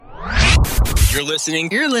You're listening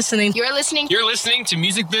to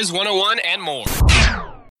Music Biz 101 and more.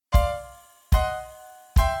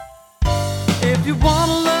 If you want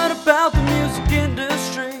to learn about the music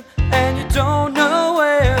industry and you don't know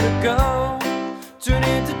where to go, tune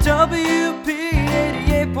into WP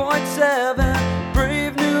 88.7,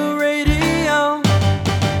 Brave New Radio.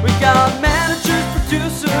 We got managers,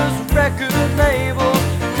 producers, record labels,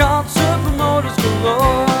 concert promoters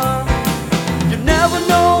galore. You never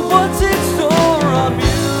know what's in store on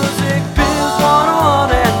Music Biz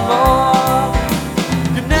 101 and more.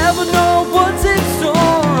 You never know what's in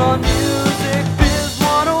store on Music Biz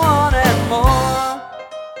 101 and more.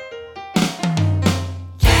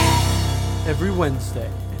 Every Wednesday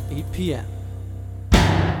at 8 p.m.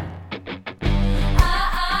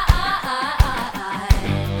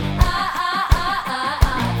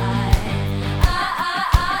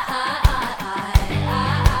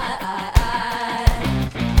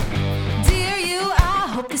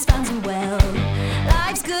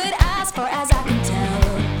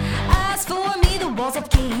 I've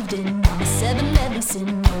caved in on the 7 deadly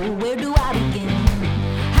sin. Oh, where do I begin?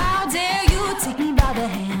 How dare you take me by the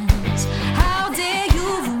hands? How dare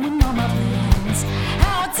you ruin all my plans?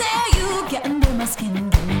 How dare you get under my skin?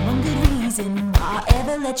 Give me one good reason why I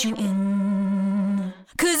ever let you in.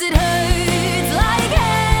 'Cause it hurts like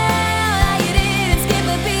hell. You didn't skip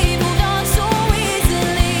a beat, moved on so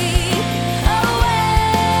easily. Oh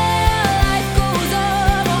well, life goes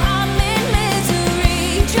on, or I'm in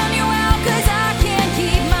misery. Drown you out 'cause I can't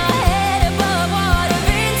keep my head above water,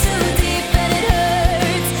 in too deep, and it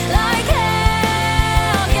hurts like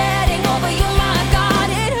hell. Getting over you, my God,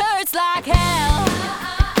 it hurts like hell.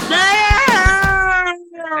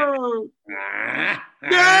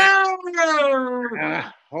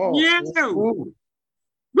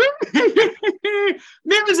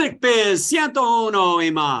 Music Biz 101 y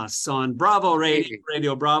más on Bravo Radio,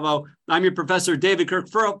 Radio Bravo. I'm your professor, David Kirk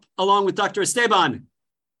Furl, along with Dr. Esteban.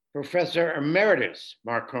 Professor Emeritus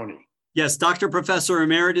Marconi. Yes, Dr. Professor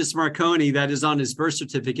Emeritus Marconi, that is on his birth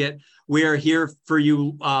certificate. We are here for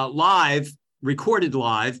you live, recorded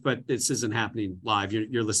live, but this isn't happening live.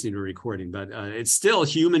 You're listening to a recording, but it's still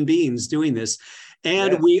human beings doing this.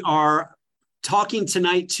 And we are talking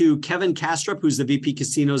tonight to Kevin Kastrup, who's the VP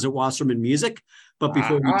Casinos at Wasserman Music. But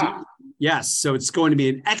before we do, yes, so it's going to be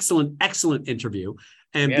an excellent, excellent interview.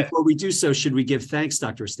 And before we do so, should we give thanks,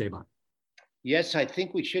 Dr. Esteban? Yes, I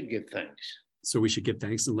think we should give thanks. So we should give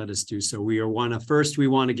thanks, and let us do so. We want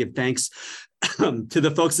to give thanks to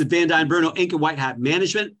the folks at Van Dyne Bruno Inc. and White Hat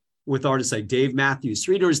Management, with artists like Dave Matthews,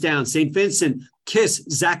 Three Doors Down, St. Vincent, Kiss,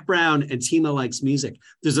 Zach Brown, and Tima Likes Music.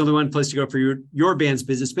 There's only one place to go for your band's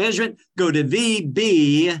business management. Go to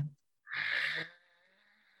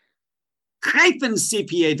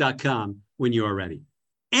vb-cpa.com when you are ready.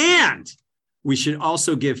 And we should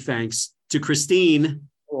also give thanks to Christine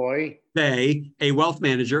Bay, a wealth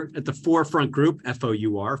manager at the Forefront Group,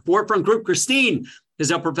 FOUR. Forefront Group, Christine, has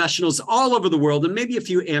helped professionals all over the world and maybe a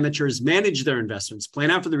few amateurs manage their investments, plan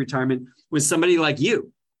out for the retirement when somebody like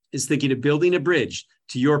you is thinking of building a bridge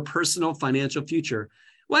to your personal financial future.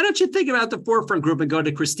 Why don't you think about the Forefront Group and go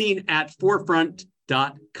to Christine at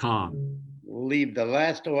forefront.com. Leave the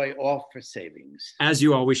last OI off for savings. As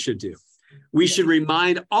you always should do. We should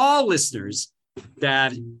remind all listeners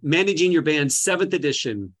that Managing Your Band's 7th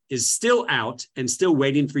edition is still out and still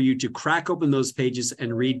waiting for you to crack open those pages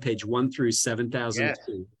and read page 1 through 7,002. Yes.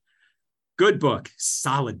 Good book,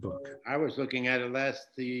 solid book. I was looking at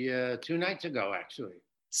it 2 nights ago, actually.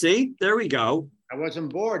 See, there we go. I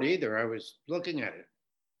wasn't bored either. I was looking at it.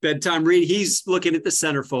 Bedtime read. He's looking at the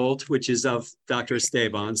centerfold, which is of Dr.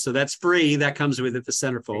 Esteban. So that's free. That comes with it, the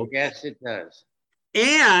centerfold. Yes, it does.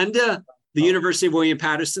 And the University of William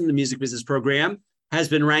Patterson, the music business program, has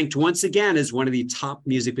been ranked once again as one of the top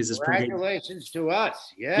music business programs. Congratulations to us.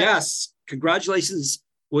 Yes. Yes. Congratulations,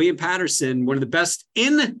 William Patterson, one of the best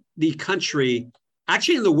in the country,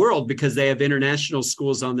 actually in the world, because they have international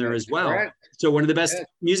schools on there as well. Correct. So one of the best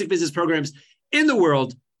music business programs in the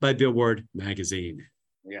world by Billboard magazine.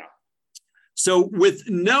 Yeah. So with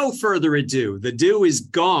no further ado, the dew is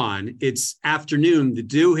gone. It's afternoon. The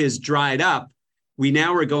dew has dried up. We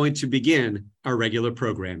now are going to begin our regular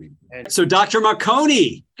programming. So Dr.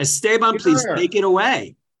 Marconi, Esteban, please take it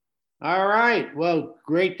away. All right. Well,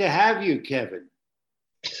 great to have you, Kevin.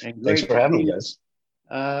 And thanks for having me, guys.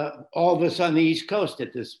 All of us on the East Coast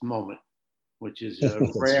at this moment, which is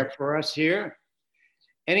rare for us here.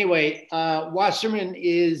 Anyway, Wasserman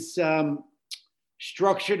is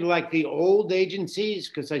structured like the old agencies,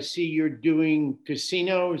 because I see you're doing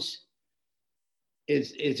casinos.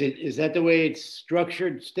 Is that the way it's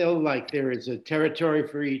structured still? Like there is a territory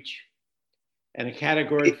for each and a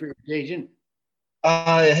category for your agent?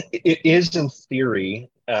 It is in theory.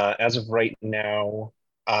 As of right now,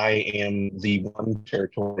 I am the one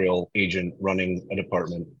territorial agent running a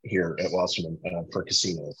department here at Wasserman for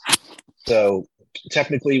casinos. So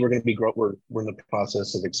technically, we're going to be we're in the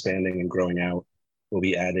process of expanding and growing out. We'll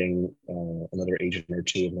be adding another agent or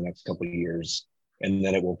two in the next couple of years, and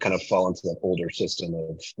then it will kind of fall into that older system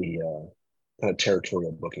of the kind of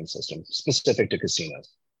territorial booking system specific to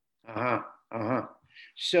casinos.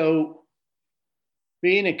 So,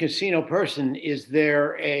 being a casino person, is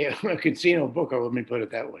there a casino booker? Let me put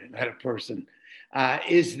it that way, not a person.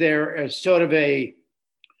 Is there a sort of a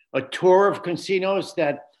tour of casinos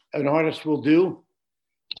that an artist will do?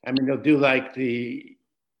 I mean, they'll do like the,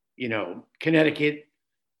 Connecticut,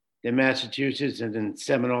 then Massachusetts, and then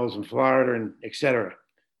Seminoles in Florida, and et cetera.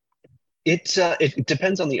 It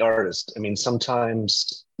depends on the artist. I mean,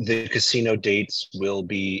 sometimes the casino dates will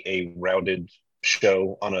be a routed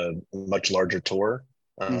show on a much larger tour.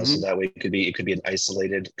 So that way it could be an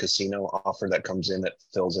isolated casino offer that comes in that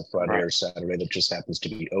fills a Friday or Saturday that just happens to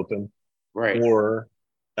be open. Right. Or,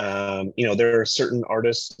 there are certain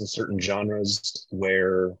artists and certain genres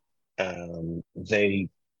where they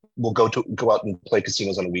will go out and play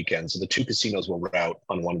casinos on a weekend. So the two casinos will route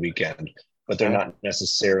on one weekend, but they're not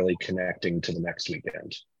necessarily connecting to the next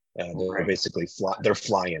weekend. They're basically they're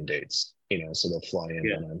fly-in dates, so they'll fly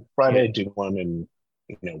in on Friday, do one in,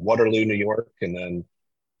 Waterloo, New York, and then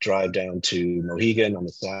drive down to Mohegan on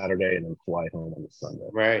the Saturday and then fly home on the Sunday.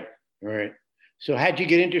 Right. So how'd you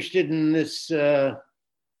get interested in this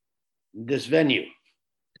venue?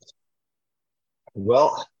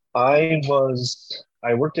 Well, I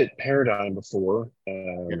worked at Paradigm before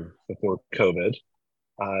COVID.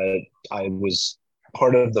 I was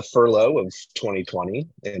part of the furlough of 2020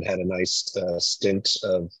 and had a nice stint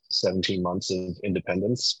of 17 months of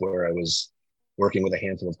independence where I was working with a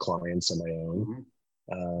handful of clients on my own.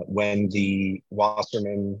 When the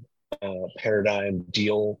Wasserman Paradigm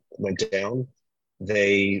deal went down,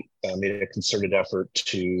 they made a concerted effort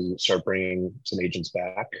to start bringing some agents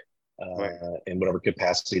back in whatever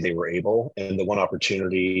capacity they were able. And the one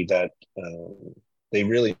opportunity that they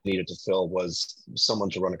really needed to fill was someone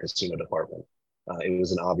to run a casino department. It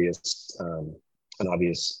was an obvious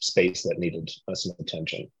space that needed some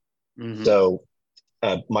attention. So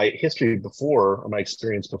my history before, or my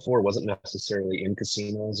experience before, wasn't necessarily in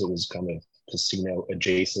casinos. It was kind of casino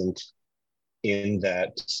adjacent in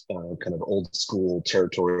that kind of old school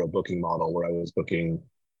territorial booking model where I was booking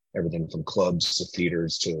everything from clubs to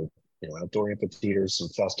theaters to outdoor amphitheaters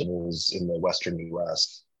and festivals in the Western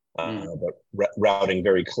US, but routing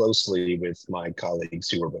very closely with my colleagues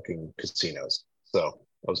who were booking casinos. So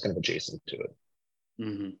I was kind of adjacent to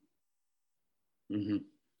it.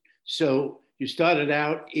 So you started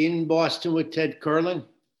out in Boston with Ted Curlin?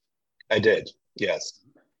 I did, yes.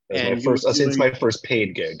 It was since my first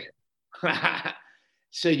paid gig.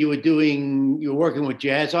 So you were working with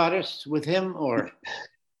jazz artists with him, or?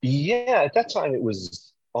 Yeah, at that time it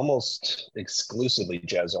was almost exclusively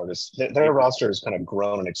jazz artists. Their roster has kind of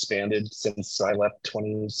grown and expanded since I left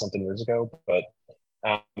 20 something years ago, but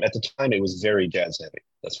at the time it was very jazz heavy,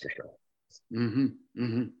 that's for sure.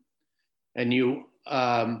 And you,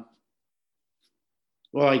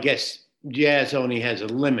 well, I guess jazz only has a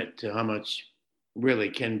limit to how much really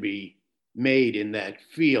can be made in that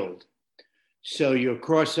field. So your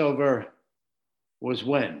crossover was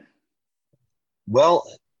when? Well,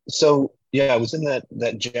 so yeah, I was in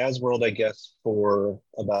that jazz world, I guess, for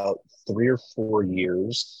about 3 or 4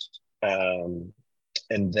 years. And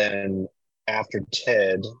then after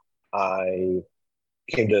TED, I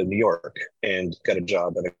came to New York and got a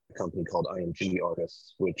job at a company called IMG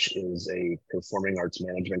Artists, which is a performing arts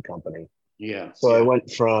management company. Yeah. So I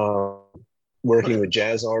went from working with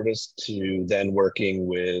jazz artists to then working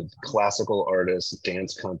with classical artists,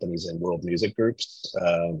 dance companies, and world music groups.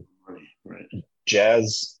 Right.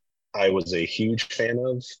 Jazz, I was a huge fan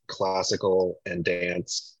of. Classical and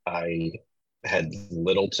dance, I had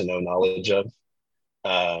little to no knowledge of.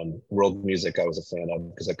 World music, I was a fan of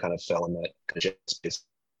because I kind of fell in that jazz space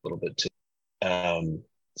a little bit too.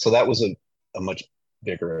 So that was a much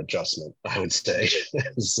bigger adjustment, I would say.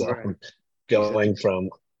 So going from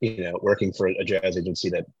working for a jazz agency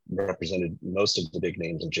that represented most of the big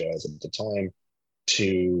names of jazz at the time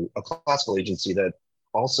to a classical agency that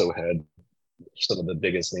also had some of the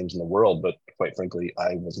biggest names in the world, but quite frankly,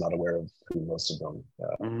 I was not aware of who most of them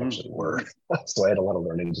actually were. So I had a lot of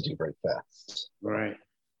learning to do very fast. Right.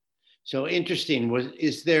 So interesting.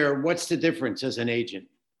 What's the difference as an agent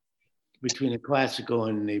between the classical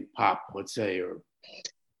and the pop, let's say, or?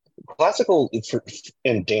 Classical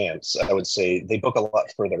and dance, I would say they book a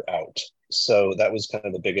lot further out. So that was kind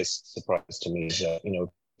of the biggest surprise to me that,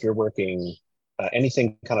 if you're working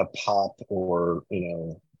anything kind of pop or,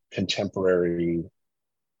 contemporary,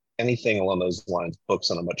 anything along those lines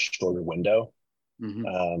books on a much shorter window.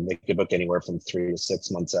 They could book anywhere from 3 to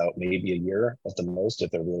 6 months out, maybe a year at the most,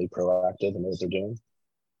 if they're really proactive and know what they're doing.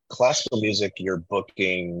 Classical music, you're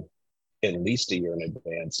booking at least a year in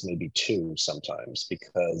advance, maybe 2 sometimes,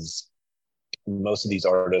 because most of these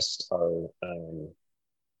artists are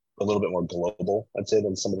a little bit more global, I'd say,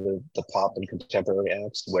 than some of the pop and contemporary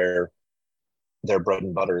acts, where their bread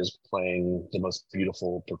and butter is playing the most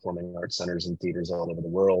beautiful performing arts centers and theaters all over the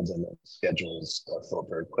world, and the schedules fill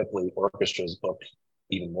very quickly. Orchestras book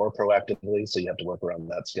even more proactively, so you have to work around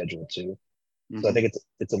that schedule too. So I think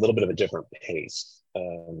it's a little bit of a different pace.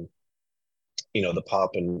 The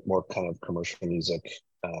pop and more kind of commercial music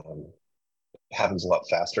happens a lot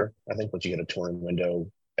faster. I think once you get a touring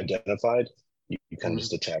window identified, you kind of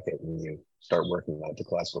just attack it and you start working on it. The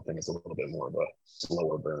classical thing is a little bit more of a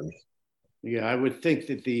slower burn. Yeah, I would think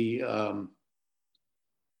that the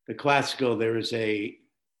classical, there is a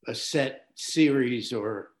set series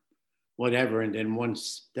or whatever, and then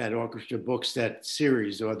once that orchestra books that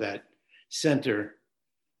series or that center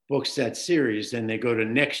books that series, then they go to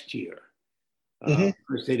next year.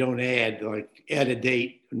 Because they don't add a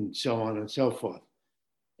date and so on and so forth.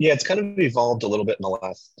 Yeah, it's kind of evolved a little bit in the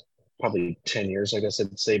last probably 10 years, I guess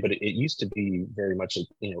I'd say, but it used to be very much,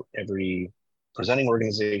 every presenting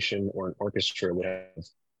organization or an orchestra would have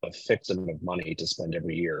a fixed amount of money to spend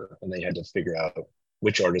every year, and they had to figure out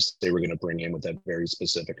which artists they were going to bring in with that very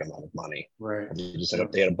specific amount of money. Right.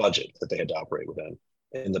 They had a budget that they had to operate within.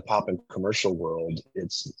 In the pop and commercial world,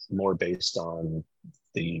 it's more based on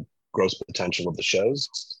the gross potential of the shows.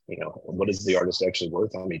 What is the artist actually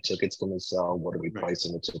worth? How many tickets can they sell? What are we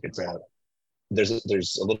pricing the tickets at?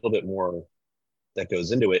 There's a little bit more that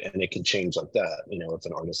goes into it, and it can change like that. If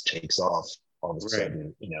an artist takes off, all of a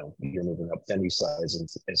sudden, you're moving up venue size and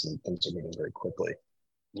things are moving very quickly.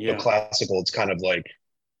 Yeah. So classical, it's kind of like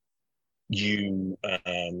an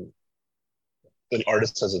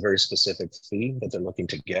artist has a very specific fee that they're looking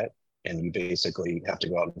to get, and you basically have to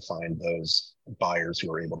go out and find those buyers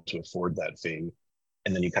who are able to afford that fee,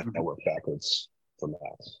 and then you kind of work backwards from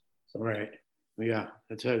that. Right. Yeah,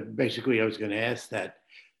 that's basically I was going to ask that.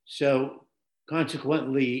 So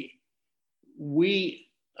consequently, we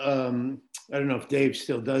I don't know if Dave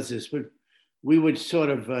still does this, but we would sort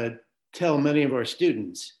of tell many of our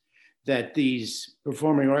students that these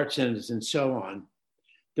performing arts centers and so on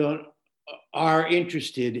are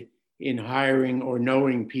interested in hiring or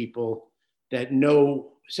knowing people that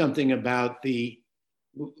know something about the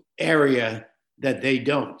area that they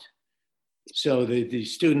don't. So the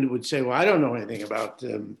student would say, well, I don't know anything about,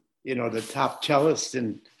 the top cellist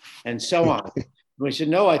and so on. And we said,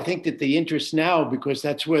 no, I think that the interest now, because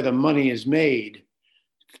that's where the money is made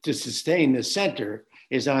to sustain the center,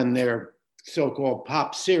 is on their so-called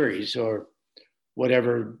pop series or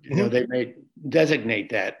whatever, they may designate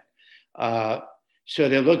that. So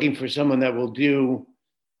they're looking for someone that will do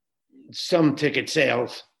some ticket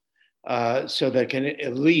sales so they can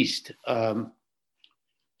at least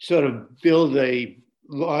sort of build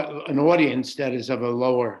an audience that is of a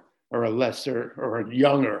lower or a lesser or a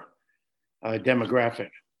younger demographic.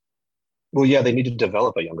 Well, yeah, they need to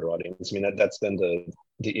develop a younger audience. I mean, that's been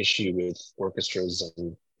the issue with orchestras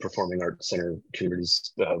and performing arts center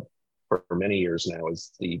communities for many years now,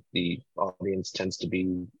 is the audience tends to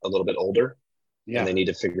be a little bit older. Yeah. And they need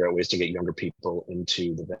to figure out ways to get younger people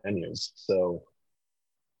into the venues. So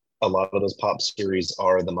a lot of those pop series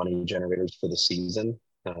are the money generators for the season.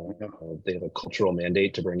 They have a cultural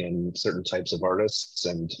mandate to bring in certain types of artists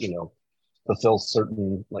and, fulfill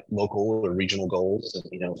certain like local or regional goals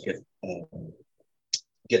and,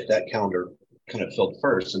 get that calendar kind of filled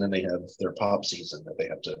first. And then they have their pop season that they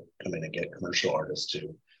have to come in and get commercial artists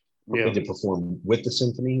to either perform with the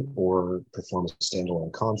symphony or perform a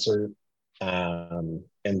standalone concert. And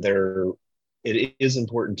it is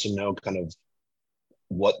important to know kind of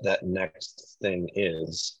what that next thing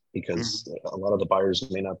is, because a lot of the buyers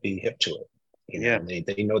may not be hip to it.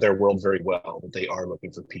 They know their world very well, but they are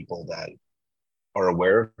looking for people that are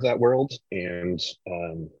aware of that world. And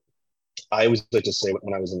I always like to say,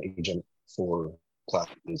 when I was an agent for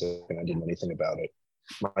classical music and I didn't know anything about it,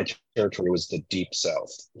 my territory was the Deep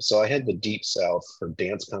South. So I had the Deep South for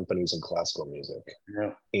dance companies and classical music.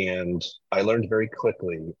 Yeah. And I learned very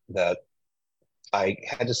quickly that I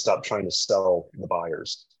had to stop trying to sell the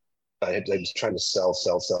buyers. I was trying to sell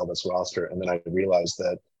this roster. And then I realized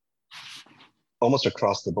that almost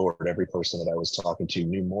across the board, every person that I was talking to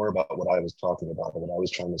knew more about what I was talking about or what I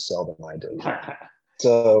was trying to sell than I did.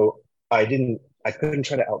 So I couldn't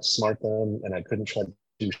try to outsmart them, and I couldn't try to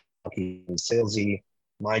do shocking and salesy.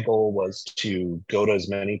 My goal was to go to as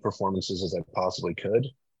many performances as I possibly could,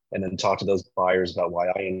 and then talk to those buyers about why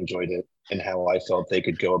I enjoyed it and how I felt they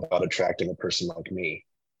could go about attracting a person like me,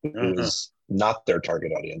 who is not their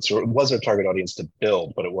target audience, or it was their target audience to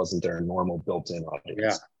build, but it wasn't their normal built-in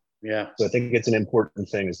audience. Yeah. So I think it's an important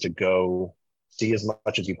thing is to go see as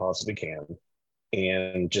much as you possibly can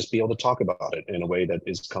and just be able to talk about it in a way that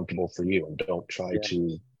is comfortable for you, and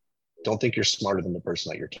don't think you're smarter than the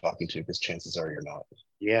person that you're talking to, because chances are you're not.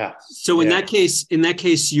 Yeah. So in that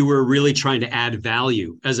case, you were really trying to add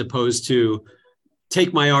value as opposed to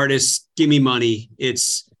take my artist, give me money.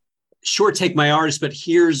 It's sure, take my artist, but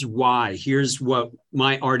here's why. Here's what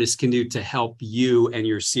my artist can do to help you and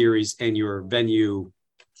your series and your venue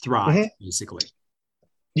thrive, basically.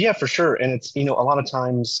 Yeah, for sure. And it's, a lot of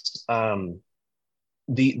times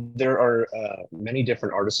there are many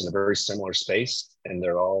different artists in a very similar space, and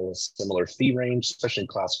they're all a similar fee range, especially in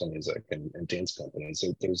classical music and dance companies.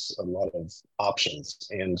 So there's a lot of options.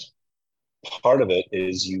 And part of it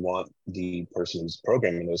is you want the person who's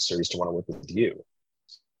programming those series to want to work with you.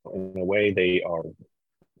 In a way,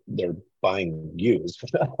 they're buying you as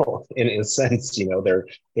well. In a sense, they're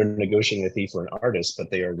negotiating a fee for an artist, but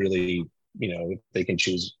they are really, if they can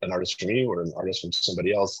choose an artist from you or an artist from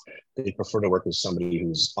somebody else, they prefer to work with somebody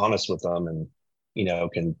who's honest with them and,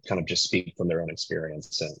 can kind of just speak from their own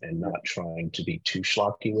experience and not trying to be too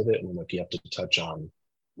schlocky with it. And like you have to touch on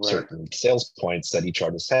certain sales points that each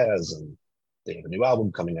artist has, and they have a new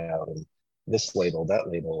album coming out and this label, that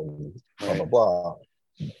label, and blah, blah, blah.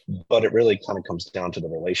 But it really kind of comes down to the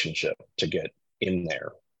relationship to get in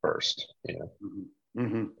there first, Yeah,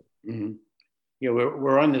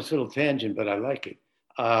 we're on this little tangent, but I like it.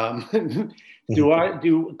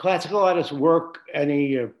 Do classical artists work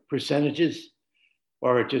any percentages,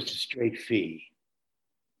 or just a straight fee?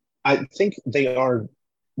 I think they are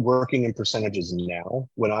working in percentages now.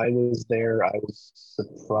 When I was there, I was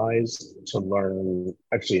surprised to learn,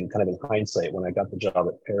 actually, kind of in hindsight, when I got the job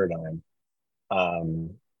at Paradigm,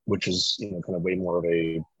 which is kind of way more of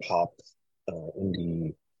a pop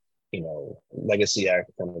indie legacy act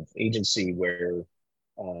kind of agency, where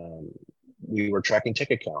we were tracking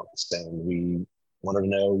ticket counts, and we wanted to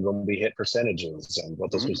know when we hit percentages and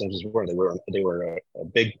what those percentages were. They were a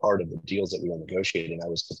big part of the deals that we were negotiating. I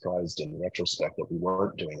was surprised in retrospect that we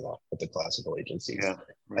weren't doing that with the classical agencies. Yeah,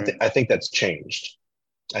 I think that's changed.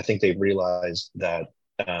 I think they've realized that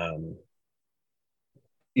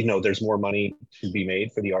there's more money to be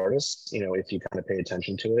made for the artists, if you kind of pay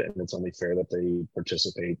attention to it, and it's only fair that they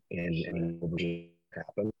participate in any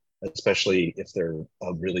happen, especially if they're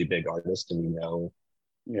a really big artist and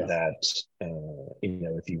that,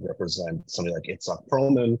 if you represent somebody like Itzhak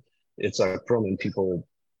Perlman, people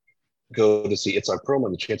go to see Itzhak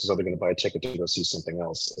Perlman, the chances are they're going to buy a ticket to go see something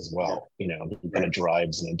else as well. He kind of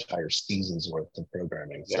drives an entire season's worth of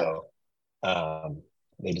programming. Yeah. So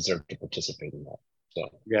they deserve to participate in that. So.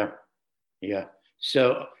 Yeah.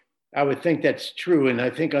 So I would think that's true, and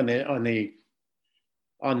I think on the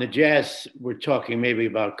jazz, we're talking maybe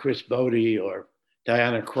about Chris Bodie or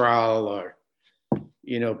Diana Krall, or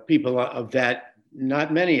people of that.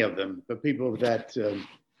 Not many of them, but people of that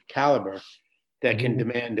caliber that can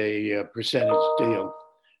demand a percentage deal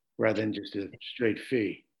rather than just a straight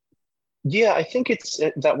fee. Yeah, I think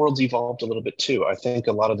that world's evolved a little bit too. I think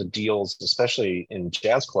a lot of the deals, especially in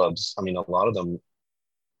jazz clubs, a lot of them,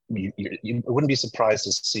 you wouldn't be surprised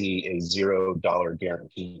to see a $0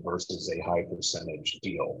 guarantee versus a high percentage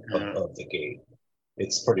deal of the gate.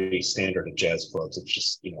 It's pretty standard at jazz clubs. It's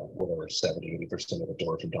just, whatever, 70-80% of the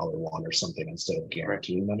door for $1 or something instead of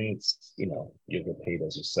guaranteeing money. It's, you get paid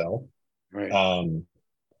as you sell. Right.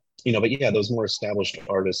 But yeah, those more established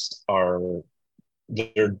artists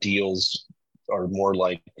their deals are more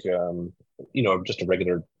like, just a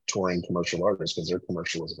regular touring commercial artist, because they're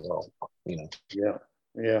commercial as well,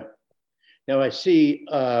 Yeah. Now I see,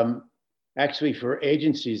 actually for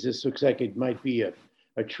agencies, this looks like it might be a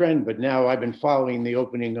trend, but now I've been following the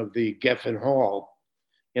opening of the Geffen Hall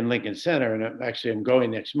in Lincoln Center, and I'm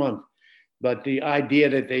going next month. But the idea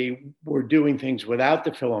that they were doing things without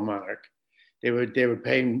the Philharmonic, they were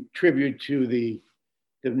paying tribute to the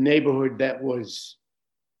neighborhood that was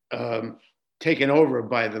taken over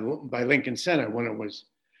by Lincoln Center when it was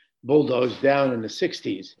bulldozed down in the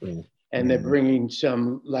 60s. And they're bringing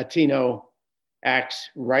some Latino acts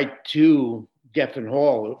right to Geffen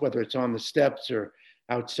Hall, whether it's on the steps or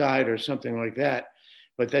outside or something like that.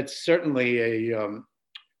 But that's certainly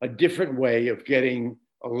a different way of getting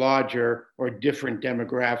a larger or different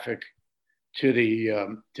demographic to the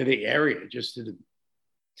area, just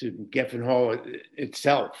to Geffen Hall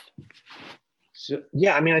itself. So,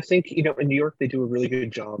 yeah, I mean, I think, in New York, they do a really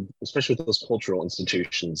good job, especially with those cultural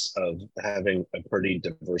institutions, of having a pretty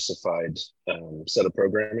diversified set of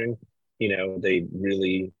programming. They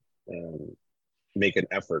really make an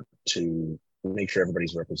effort to make sure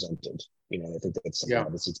everybody's represented. I think that's something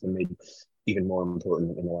obviously it's been made even more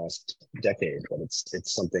important in the last decade, but it's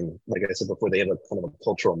something, like I said before, they have a kind of a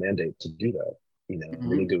cultural mandate to do that. They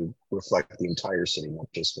need to reflect the entire city,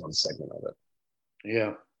 not just one segment of it.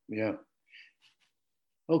 Yeah.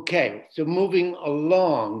 Okay, so moving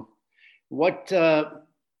along, what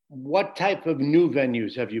type of new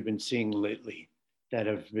venues have you been seeing lately that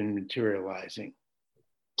have been materializing?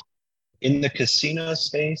 In the casino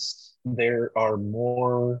space, there are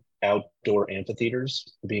more outdoor amphitheaters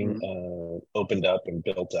being opened up and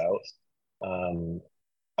built out.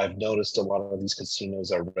 I've noticed a lot of these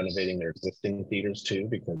casinos are renovating their existing theaters too,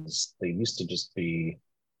 because they used to just be,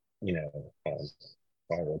 kind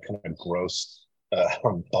of gross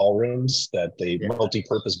ballrooms,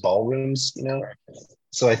 multi-purpose ballrooms,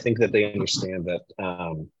 So I think that they understand that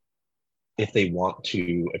if they want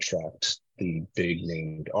to attract the big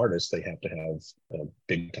named artists, they have to have a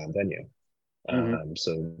big time venue.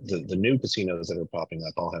 So the new casinos that are popping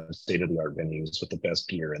up all have state-of-the-art venues with the best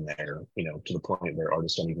gear in there, to the point where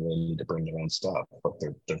artists don't even really need to bring their own stuff, but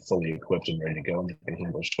they're fully equipped and ready to go, and they can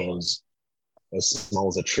handle shows as small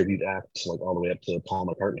as a tribute act, like all the way up to Paul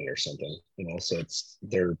McCartney or something, So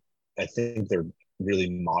I think they're really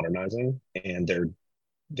modernizing, and they're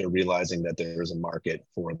realizing that there is a market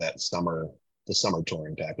for the summer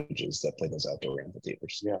touring packages that play those outdoor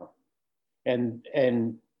amphitheaters. Yeah, and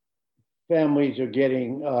families are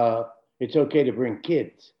getting it's okay to bring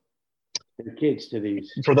their kids to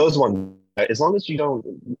these. For those ones, as long as you don't,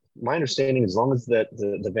 my understanding is, as long as that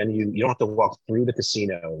the venue, you don't have to walk through the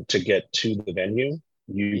casino to get to the venue,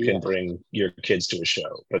 you can bring your kids to a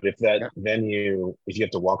show. But if that venue, if you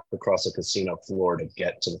have to walk across a casino floor to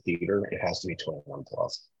get to the theater, it has to be 21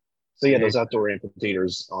 plus. So those outdoor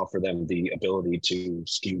amphitheaters offer them the ability to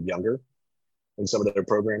skew younger in some of their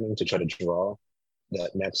programming, to try to draw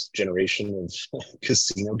that next generation of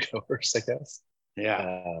casino goers, I guess.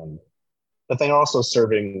 Yeah. But they're also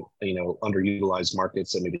serving, underutilized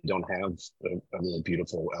markets that maybe don't have a really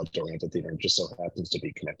beautiful outdoor amphitheater, and just so happens to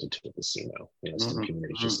be connected to a casino. Some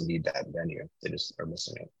communities just need that venue. They just are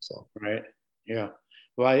missing it. So right. Yeah.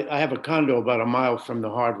 Well, I have a condo about a mile from the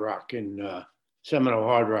Hard Rock in Seminole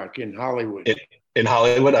Hard Rock in Hollywood. In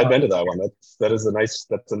Hollywood, I've been to that one. That's a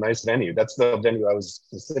nice venue. That's the venue I was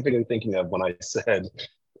specifically thinking of when I said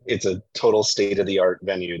it's a total state-of-the-art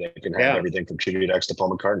venue. They can have everything from tribute acts to Paul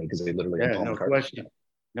McCartney, because they literally have Paul McCartney.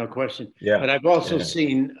 No question. Yeah. But I've also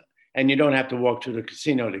seen, and you don't have to walk to the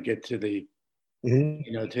casino to get to the,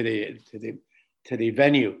 to the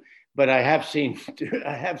venue. But I have seen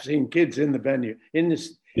kids in the venue, in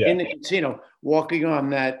the casino, walking on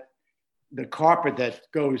the carpet that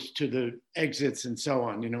goes to the exits and so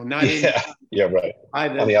on. Not right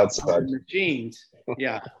on the outside machines.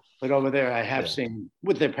 Yeah. But over there, I have seen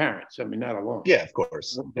with their parents. I mean, not alone. Yeah, of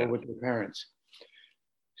course. But with their parents.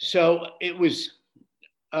 So it was,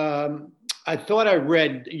 I thought I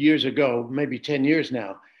read years ago, maybe 10 years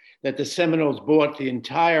now, that the Seminoles bought the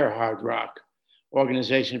entire Hard Rock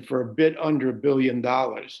organization for a bit under $1 billion.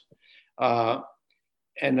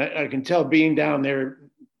 And I can tell, being down there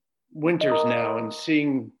winters now and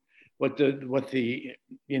seeing what the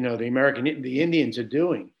Indians are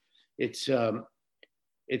doing,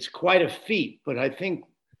 it's quite a feat. But I think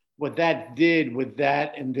what that did with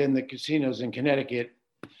that, and then the casinos in Connecticut,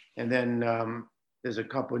 and then there's a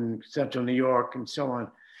couple in Central New York and so on,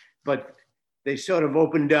 but they sort of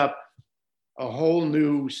opened up a whole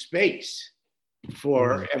new space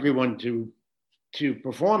for everyone to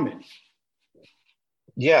perform in.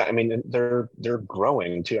 Yeah, I mean, they're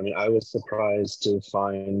growing too. I mean, I was surprised to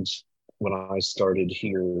find, when I started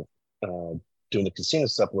here doing the casino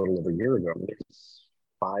stuff a little over a year ago, there's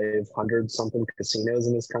 500 something casinos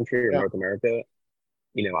in this country, or North America.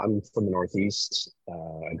 I'm from the Northeast.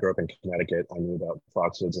 I grew up in Connecticut. I knew about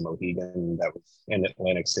Foxwoods and Mohegan. That was in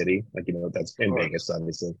Atlantic City. That's in Vegas,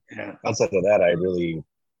 obviously. Yeah. Outside of that, I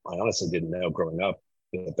honestly didn't know growing up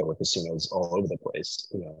that there were casinos all over the place.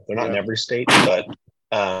 They're not in every state, but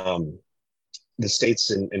the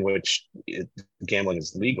states in which gambling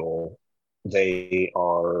is legal, they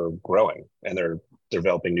are growing, and they're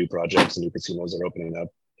developing new projects, and new casinos are opening up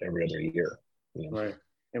every other year. Right.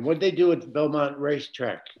 And what they do at the Belmont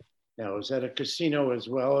Racetrack now, is that a casino as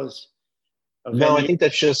well as No, I think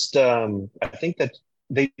that's just. I think that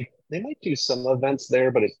they might do some events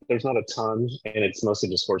there, but there's not a ton, and it's mostly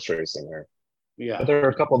just horse racing there. Yeah. But there are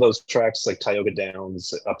a couple of those tracks like Tioga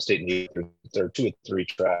Downs, upstate New York. There are 2 or 3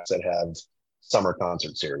 tracks that have summer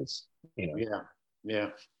concert series. Yeah,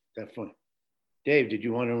 definitely. Dave, did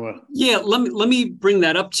you want to? Yeah, let me bring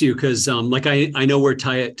that up to you because, like, I know where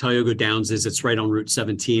Tioga Downs is. It's right on Route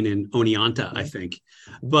 17 in Oneonta, I think.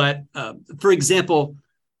 But for example,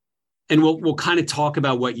 and we'll kind of talk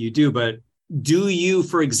about what you do. But do you,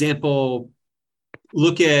 for example,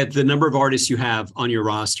 look at the number of artists you have on your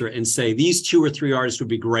roster and say these 2 or 3 artists would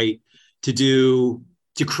be great to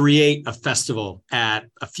create a festival at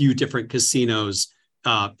a few different casinos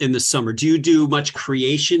in the summer? Do you do much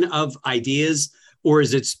creation of ideas, or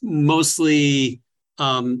is it mostly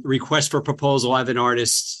request for proposal? I have an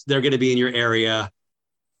artist, they're going to be in your area.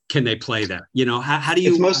 Can they play there? How do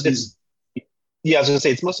you? Yeah, I was going to say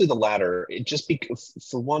it's mostly the latter. It just because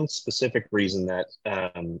for one specific reason that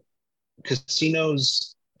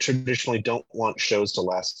casinos traditionally don't want shows to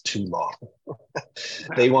last too long.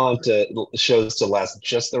 They want shows to last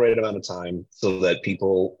just the right amount of time so that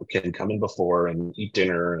people can come in before and eat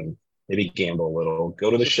dinner and maybe gamble a little, go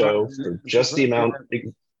to the show for just the amount.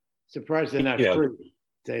 Surprised they're not free, to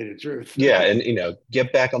tell you the truth. Yeah, and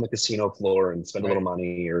get back on the casino floor and spend a little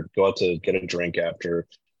money or go out to get a drink after.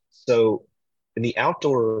 So in the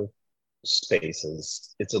outdoor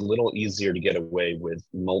spaces, it's a little easier to get away with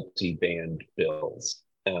multi-band bills.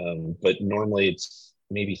 But normally it's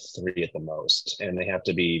maybe 3 at the most, and they have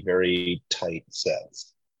to be very tight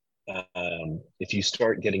sets. If you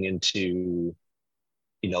start getting into,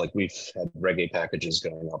 like we've had reggae packages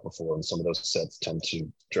going out before, and some of those sets tend to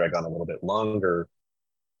drag on a little bit longer,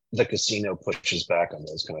 the casino pushes back on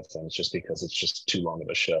those kind of things just because it's just too long of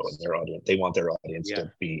a show, and they want their audience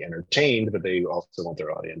to be entertained, but they also want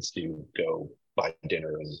their audience to go buy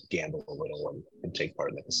dinner and gamble a little and take part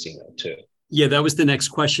in the casino too. Yeah, that was the next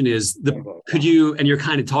question is, could you, and you're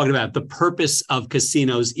kind of talking about the purpose of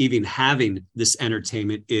casinos even having this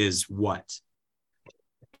entertainment is what?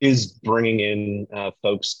 Is bringing in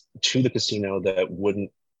folks to the casino that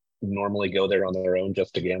wouldn't normally go there on their own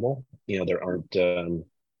just to gamble. There aren't,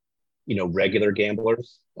 regular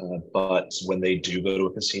gamblers, but when they do go to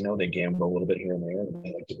a casino, they gamble a little bit here and there. And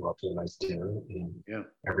they like to go out to a nice dinner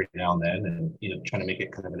every now and then and, trying to make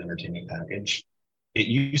it kind of an entertainment package. It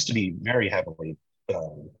used to be very heavily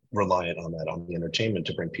reliant on the entertainment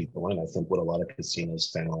to bring people in. I think what a lot of casinos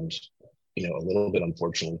found, a little bit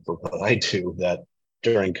unfortunately for what I do, that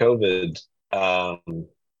during COVID,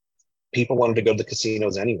 people wanted to go to the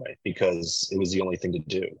casinos anyway because it was the only thing to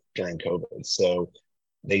do during COVID. So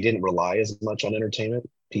they didn't rely as much on entertainment.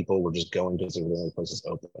 People were just going because they were the only places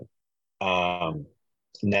open.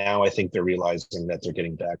 Now I think they're realizing that they're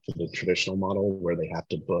getting back to the traditional model where they have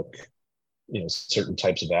to book certain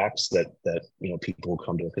types of acts that people will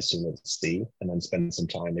come to a casino to see and then spend some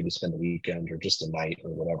time, maybe spend a weekend or just a night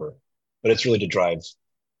or whatever. But it's really to drive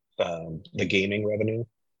the gaming revenue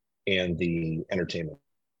and the entertainment,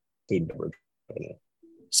 food and beverage revenue.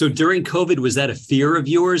 So during COVID, was that a fear of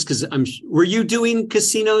yours? Because were you doing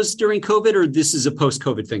casinos during COVID, or this is a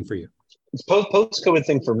post-COVID thing for you? It's post-COVID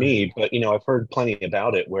thing for me, but I've heard plenty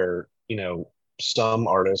about it where some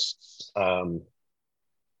artists.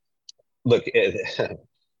 Look, I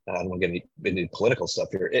don't want to get into political stuff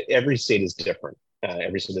here. Every state is different.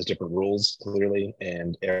 Every state has different rules, clearly,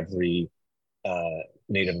 and every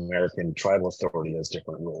Native American tribal authority has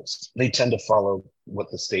different rules. They tend to follow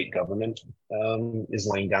what the state government is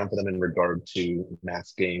laying down for them in regard to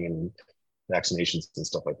masking and vaccinations and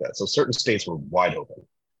stuff like that. So certain states were wide open.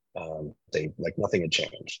 They like nothing had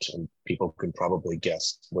changed, and people can probably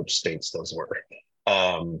guess which states those were.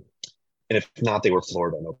 And if not, they were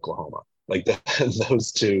Florida and Oklahoma. Like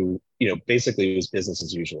those two, basically it was business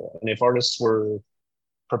as usual. And if artists were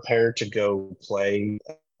prepared to go play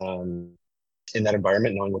in that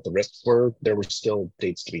environment, knowing what the risks were, there were still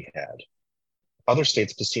dates to be had. Other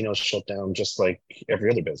states, casinos shut down just like every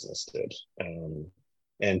other business did,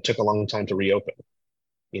 and took a long time to reopen.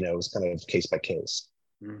 It was kind of case by case.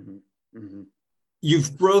 Mm-hmm. Mm-hmm.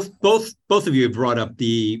 You've both of you have brought up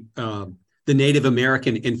the Native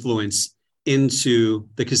American influence into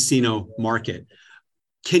the casino market.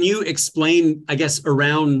 Can you explain, I guess,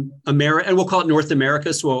 around America, and we'll call it North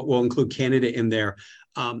America, so we'll include Canada in there,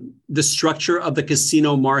 the structure of the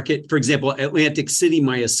casino market? For example, Atlantic City,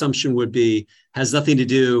 my assumption would be, has nothing to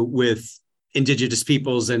do with Indigenous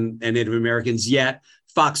peoples and Native Americans yet.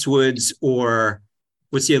 Foxwoods, or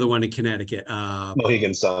what's the other one in Connecticut?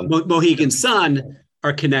 Mohegan Sun. Mohegan Sun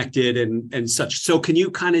are connected and such. So can you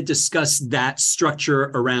kind of discuss that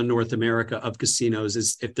structure around North America of casinos,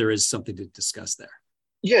 if there is something to discuss there?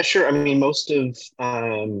 Yeah, sure. I mean, most of,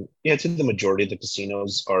 I'd say the majority of the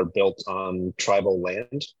casinos are built on tribal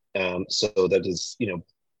land. So that is,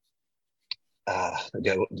 I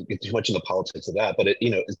don't get too much in the politics of that, but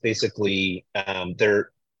it's basically,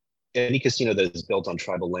 any casino that is built on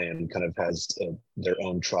tribal land kind of has their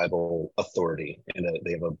own tribal authority, and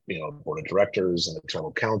they have a board of directors and a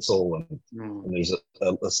tribal council, and there's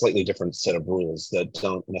a slightly different set of rules that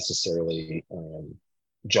don't necessarily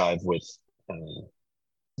jive with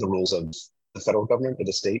the rules of the federal government or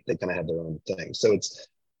the state. They kind of have their own thing. So it's,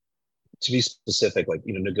 to be specific, like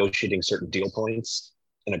negotiating certain deal points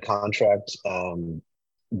in a contract,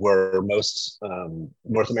 where most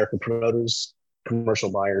North American promoters, commercial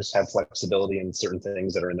buyers have flexibility in certain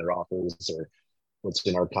things that are in their offers or what's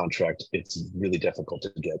in our contract. It's really difficult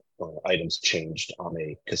to get items changed on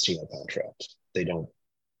a casino contract. They don't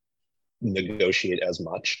negotiate as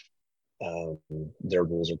much. Their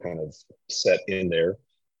rules are kind of set in there,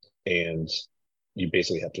 and you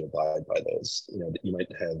basically have to abide by those. You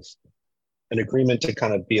might have an agreement to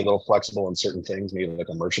kind of be a little flexible in certain things, maybe like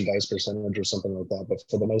a merchandise percentage or something like that. But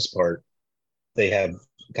for the most part, they have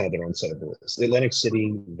kind of their own set of rules. Atlantic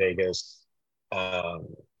City, Vegas,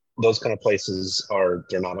 those kind of places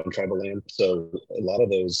they're not on tribal land. So a lot of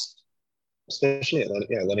those, especially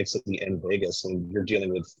Atlantic City and Vegas, when you're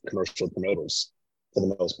dealing with commercial promoters, for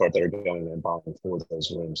the most part, that are going and buying for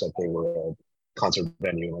those rooms like they were a concert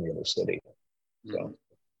venue in any other city. So.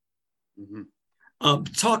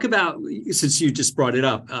 Talk about, since you just brought it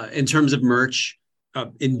up, in terms of merch,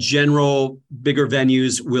 in general, bigger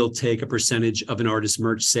venues will take a percentage of an artist's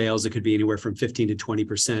merch sales. It could be anywhere from 15 to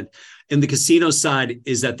 20%. In the casino side,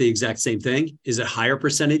 is that the exact same thing? Is it higher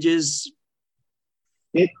percentages?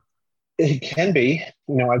 It can be.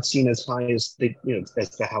 I've seen as high as as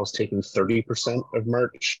the house taking 30% of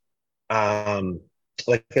merch.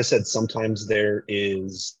 Like I said, sometimes there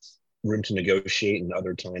is room to negotiate, and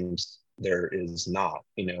other times there is not.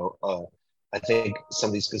 I think some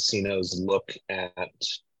of these casinos look at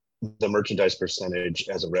the merchandise percentage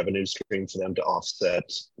as a revenue stream for them to offset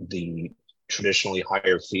the traditionally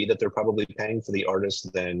higher fee that they're probably paying for the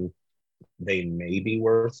artist than they may be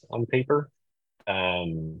worth on paper.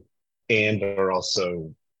 And are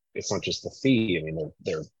also, it's not just the fee. I mean,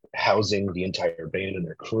 they're housing the entire band and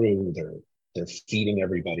their crew. They're feeding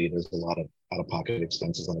everybody. There's a lot of out-of-pocket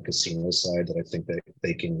expenses on the casino side that I think that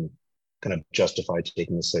they can kind of justify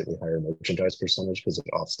taking a slightly higher merchandise percentage because it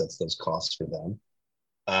offsets those costs for them.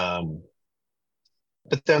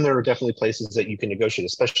 But then there are definitely places that you can negotiate,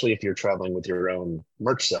 especially if you're traveling with your own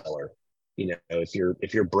merch seller. If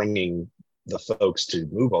you're bringing the folks to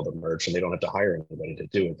move all the merch and they don't have to hire anybody to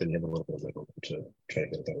do it, then you have a little bit of wiggle room to try to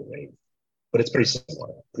get a better rate. But it's pretty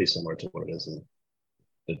similar to what it is in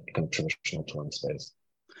the kind of traditional touring space.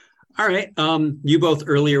 All right. You both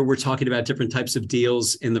earlier were talking about different types of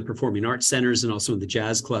deals in the performing arts centers and also in the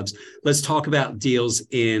jazz clubs. Let's talk about deals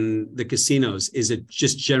in the casinos. Is it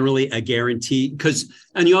just generally a guarantee?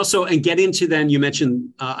 And get into then, you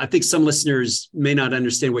mentioned, I think some listeners may not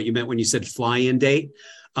understand what you meant when you said fly-in date.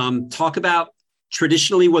 Talk about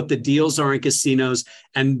traditionally what the deals are in casinos,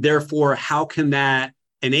 and therefore how can that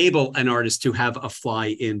enable an artist to have a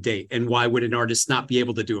fly-in date, and why would an artist not be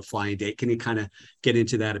able to do a fly-in date? Can you kind of get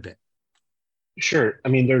into that a bit? Sure. I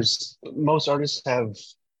mean, most artists have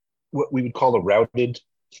what we would call a routed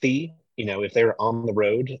fee. If they're on the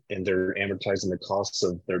road and they're amortizing the costs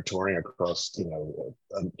of their touring across,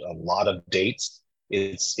 a lot of dates,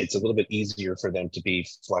 it's a little bit easier for them to be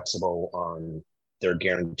flexible on their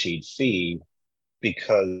guaranteed fee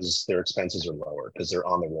because their expenses are lower because they're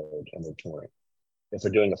on the road and they're touring. If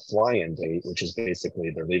they're doing a fly-in date, which is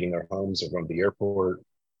basically they're leaving their homes, they're going to the airport,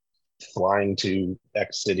 flying to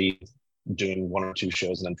X city, doing one or two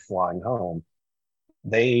shows, and then flying home,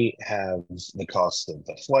 they have the cost of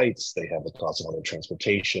the flights, they have the cost of all their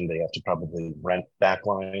transportation, they have to probably rent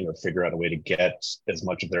backline or figure out a way to get as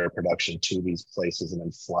much of their production to these places and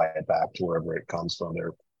then fly it back to wherever it comes from.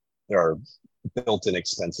 There are built-in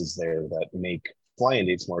expenses there that make fly-in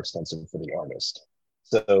dates more expensive for the artist.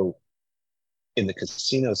 So in the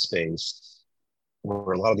casino space,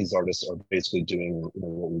 where a lot of these artists are basically doing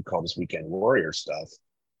what we call this weekend warrior stuff,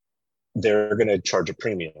 they're going to charge a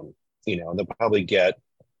premium, and they'll probably get,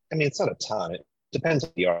 it's not a ton. It depends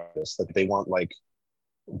on the artist. Like if they want like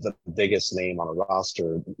the biggest name on a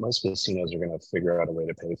roster, most casinos are going to figure out a way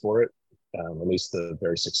to pay for it. At least the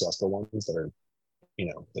very successful ones that are,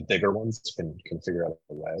 the bigger ones can figure out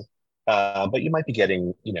a way. But you might be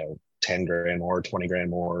getting, 10 grand more, 20 grand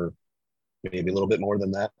more maybe a little bit more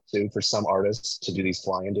than that too for some artists to do these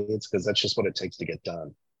fly-in dates, because that's just what it takes to get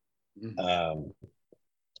done.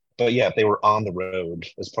 But yeah, if they were on the road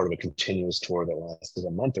as part of a continuous tour that lasted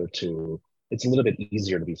a month or two, it's a little bit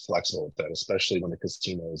easier to be flexible with that, especially when the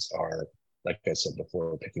casinos are, like I said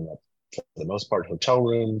before, picking up for the most part hotel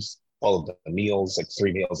rooms, all of the meals, like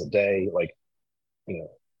 3 meals a day. Like, you know,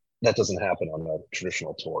 that doesn't happen on a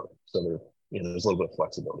traditional tour. So there's a little bit of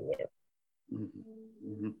flexibility there.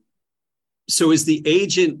 So is the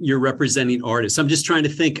agent you're representing artists? I'm just trying to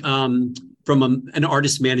think from an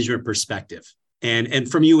artist management perspective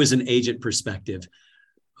and from you as an agent perspective.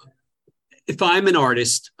 If I'm an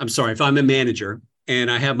artist, if I'm a manager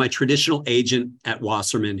and I have my traditional agent at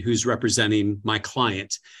Wasserman who's representing my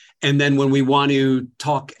client, and then when we want to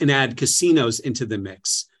talk and add casinos into the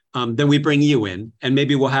mix, then we bring you in and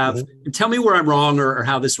maybe we'll have, tell me where I'm wrong or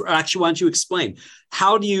how this, actually, why don't you explain?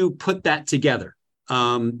 How do you put that together?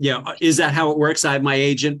 Is that how it works? I have my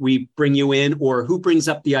agent, we bring you in, or who brings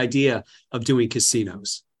up the idea of doing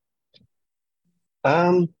casinos?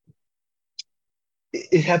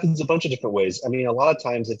 It happens a bunch of different ways. I mean, a lot of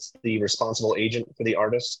times it's the responsible agent for the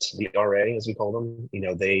artist, the RA, as we call them. You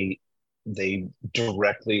know, they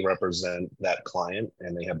directly represent that client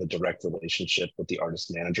and they have the direct relationship with the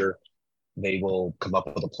artist manager. They will come up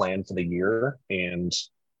with a plan for the year and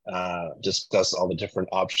discuss all the different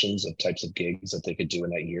options of types of gigs that they could do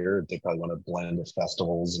in that year. They probably want to blend with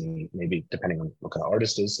festivals and maybe, depending on what kind of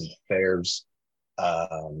artist it is, and fairs,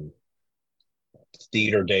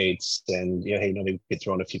 theater dates, and maybe we could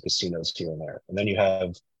throw in a few casinos here and there. And then you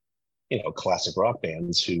have classic rock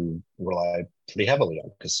bands who rely pretty heavily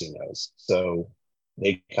on casinos, so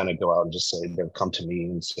they kind of go out and just say, they'll come to me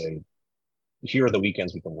and say, here are the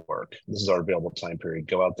weekends we can work, this is our available time period,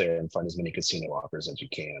 go out there and find as many casino offers as you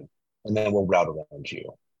can, and then we'll route around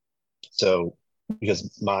you. So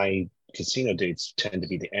because my casino dates tend to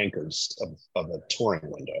be the anchors of a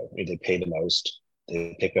touring window, I mean, they pay the most,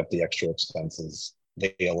 they pick up the extra expenses,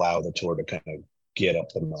 they allow the tour to kind of get up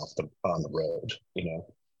and off on the road,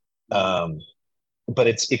 but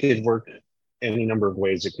it could work any number of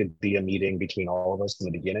ways. It could be a meeting between all of us in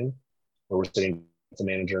the beginning where we're sitting with the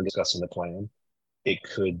manager and discussing the plan. It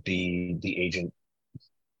could be the agent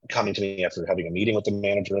coming to me after having a meeting with the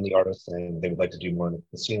manager and the artist, and they would like to do more in the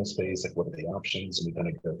casino space, like what are the options, and we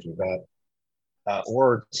kind of go through that.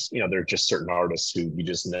 Or there are just certain artists who you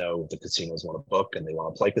just know the casinos want to book and they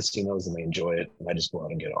want to play casinos and they enjoy it, and I just go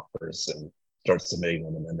out and get offers and start submitting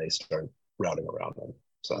them, and then they start routing around them.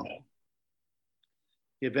 So,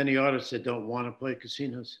 you have any artists that don't want to play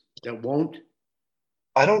casinos, that won't?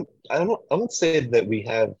 I won't say that we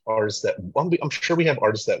have artists that, I'm sure we have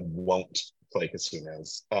artists that won't play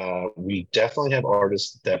casinos. We definitely have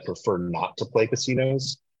artists that prefer not to play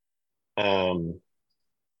casinos. But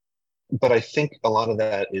I think a lot of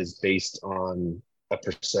that is based on a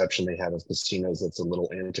perception they have of casinos that's a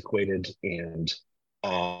little antiquated, and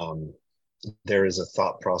there is a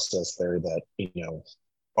thought process there that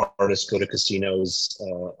artists go to casinos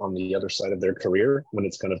on the other side of their career when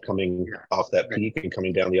it's kind of coming off that peak and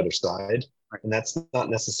coming down the other side, and that's not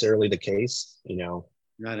necessarily the case.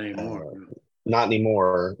 Not anymore. Not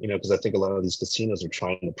anymore, because I think a lot of these casinos are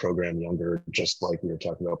trying to program younger, just like we were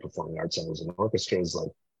talking about performing arts centers and orchestras.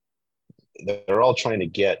 Like, they're all trying to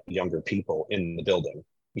get younger people in the building,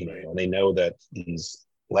 and they know that these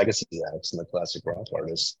legacy acts and the classic rock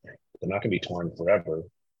artists, they're not going to be touring forever.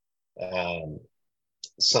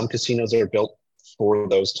 Some casinos are built for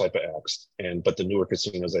those type of acts, but the newer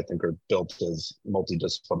casinos, I think, are built as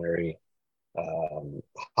multidisciplinary,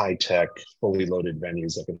 high-tech, fully loaded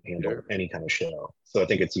venues that can handle any kind of show. So I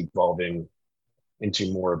think it's evolving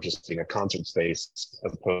into more of just being a concert space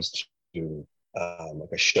as opposed to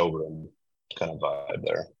like a showroom kind of vibe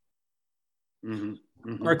there.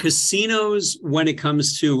 Are casinos, when it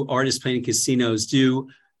comes to artists playing casinos, do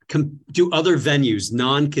other venues,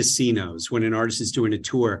 non-casinos, when an artist is doing a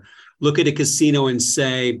tour, look at a casino and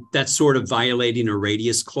say that's sort of violating a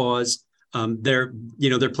radius clause? They're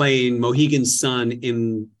playing Mohegan Sun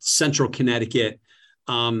in central Connecticut.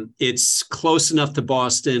 It's close enough to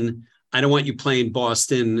Boston. I don't want you playing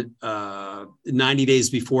Boston 90 days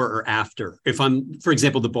before or after. If I'm, for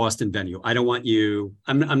example, the Boston venue, I don't want you,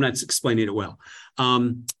 I'm not explaining it well.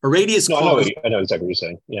 A radius clause. I know exactly what you're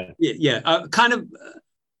saying. Yeah. Yeah. Kind of,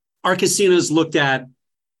 are casinos looked at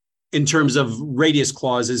in terms of radius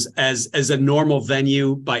clauses as a normal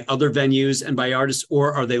venue by other venues and by artists,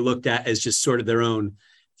 or are they looked at as just sort of their own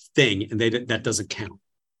thing and that doesn't count?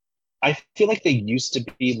 I feel like they used to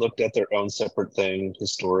be looked at their own separate thing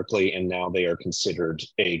historically, and now they are considered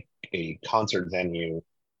a concert venue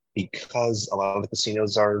because a lot of the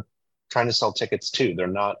casinos are trying to sell tickets too. They're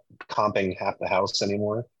not comping half the house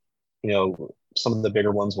anymore. You know, some of the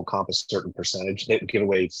bigger ones will comp a certain percentage. They give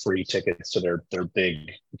away free tickets to their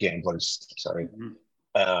big gamblers. Sorry.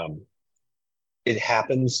 It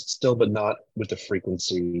happens still, but not with the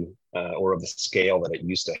frequency or of the scale that it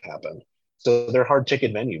used to happen. So they're hard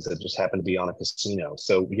ticket venues that just happen to be on a casino.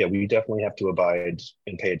 So yeah, we definitely have to abide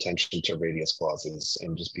and pay attention to radius clauses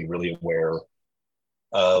and just be really aware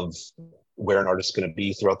of where an artist is going to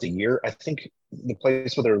be throughout the year. I think the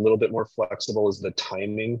place where they're a little bit more flexible is the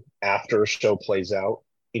timing after a show plays out.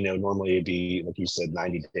 You know, normally it'd be, like you said,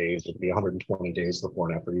 90 days, it'd be 120 days before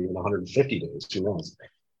and after, even 150 days, 2 months.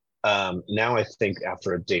 Now I think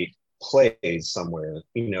after a date plays somewhere,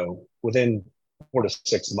 you know, within 4 to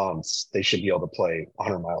 6 months, they should be able to play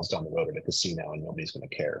 100 miles down the road at a casino and nobody's going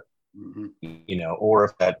to care. You know, or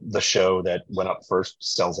if the show that went up first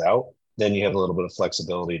sells out, then you have a little bit of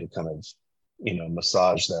flexibility to kind of, you know,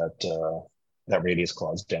 massage that radius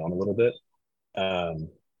clause down a little bit.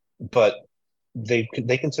 But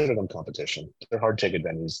they consider them competition. They're hard ticket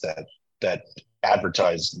venues that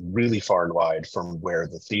advertise really far and wide from where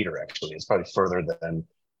the theater actually is, probably further than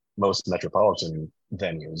most metropolitan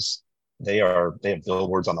venues. They have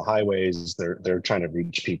billboards on the highways. They're trying to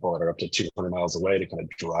reach people that are up to 200 miles away to kind of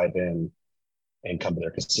drive in and come to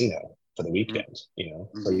their casino for the weekend, you know?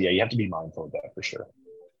 So yeah, you have to be mindful of that for sure.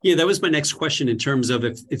 Yeah, that was my next question in terms of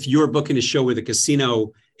if you're booking a show with a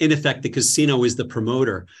casino, in effect, the casino is the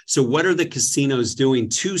promoter. So what are the casinos doing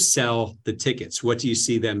to sell the tickets? What do you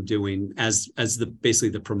see them doing as basically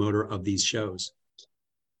the promoter of these shows?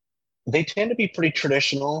 They tend to be pretty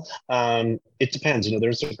traditional. It depends. You know,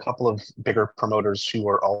 there's a couple of bigger promoters who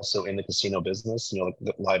are also in the casino business. You know,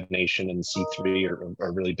 like Live Nation and C3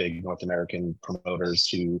 are really big North American promoters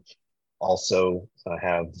who also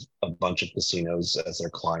have a bunch of casinos as their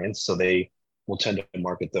clients. So they will tend to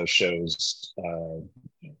market those shows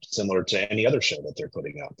similar to any other show that they're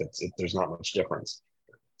putting out. There's not much difference.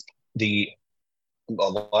 A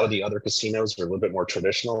lot of the other casinos are a little bit more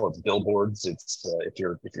traditional. It's billboards. It's if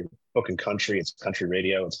you're booking country, it's country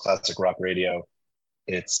radio. It's classic rock radio.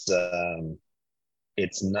 It's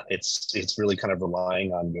really kind of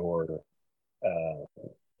relying on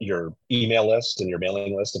your email list and your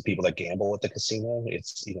mailing list of people that gamble at the casino.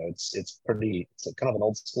 It's kind of an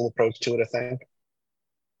old school approach to it, I think.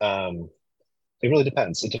 It really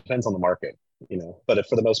depends. It depends on the market, you know. But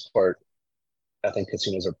for the most part, I think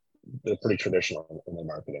casinos they're pretty traditional in their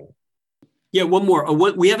marketing. Yeah, one more.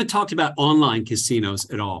 We haven't talked about online casinos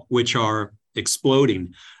at all, which are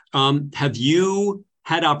exploding. Have you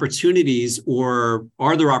had opportunities, or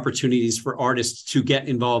are there opportunities for artists to get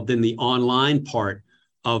involved in the online part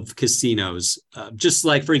of casinos? Just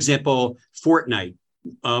like, for example, Fortnite.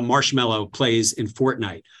 Marshmallow plays in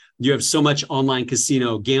Fortnite. You have so much online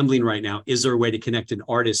casino gambling right now. Is there a way to connect an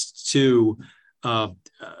artist to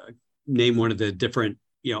name one of the different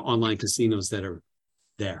online casinos that are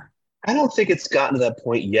there? I don't think it's gotten to that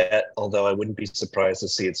point yet, although I wouldn't be surprised to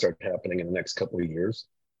see it start happening in the next couple of years.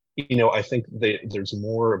 You know, I think there's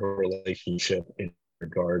more of a relationship in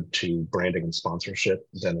regard to branding and sponsorship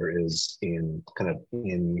than there is in kind of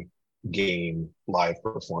in-game live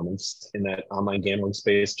performance in that online gambling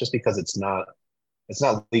space, just because it's not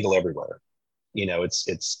legal everywhere. You know, it's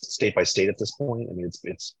state by state at this point. I mean,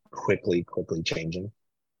 it's quickly changing.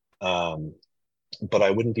 But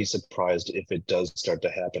I wouldn't be surprised if it does start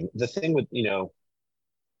to happen. The thing with,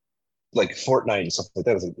 like Fortnite and stuff like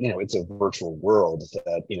that is, it's a virtual world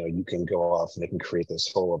that, you can go off and they can create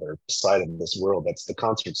this whole other side of this world that's the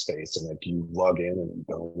concert space. And like you log in and you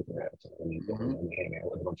go and you go and hang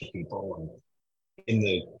out with a bunch of people. And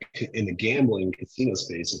in the gambling casino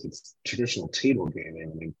space, if it's traditional table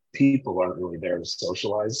gaming, I mean, people aren't really there to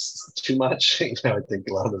socialize too much. I think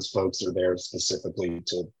a lot of those folks are there specifically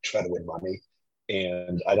to try to win money.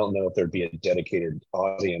 And I don't know if there'd be a dedicated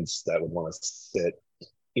audience that would want to sit,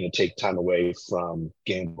 take time away from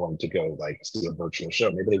gambling to go like see a virtual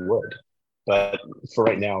show. Maybe they would. But for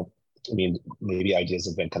right now, I mean, maybe ideas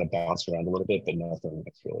have been kind of bounced around a little bit, but nothing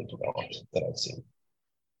that's really developed that I've seen.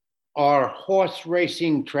 Are horse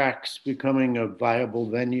racing tracks becoming a viable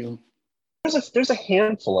venue? There's a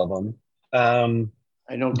handful of them.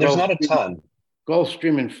 I know there's not a ton.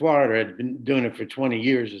 Gulfstream in Florida had been doing it for 20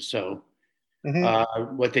 years or so.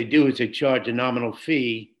 Mm-hmm. What they do is they charge a nominal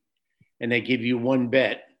fee and they give you one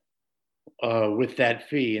bet with that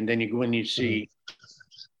fee. And then you go in and you see,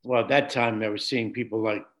 well, at that time I was seeing people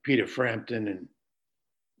like Peter Frampton and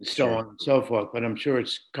so on and so forth, but I'm sure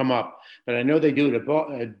it's come up. But I know they do it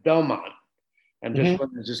at Belmont. I'm just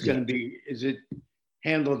wondering, is this going to is it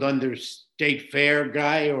handled under State Fair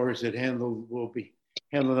guy, or is it handled, will be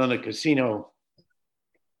handled on a casino?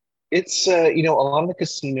 It's, a lot of the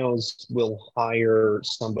casinos will hire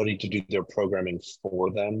somebody to do their programming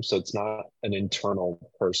for them. So it's not an internal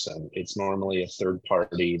person. It's normally a third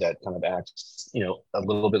party that kind of acts, a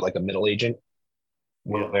little bit like a middle agent,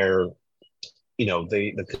 where,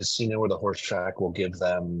 the casino or the horse track will give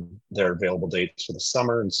them their available dates for the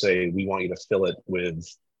summer and say, we want you to fill it with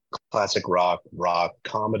classic rock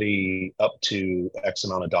comedy up to X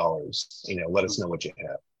amount of dollars. Let us know what you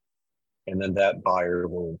have. And then that buyer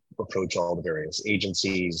will approach all the various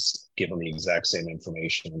agencies, give them the exact same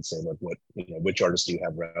information and say, look, which artists do you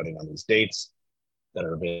have routing on these dates that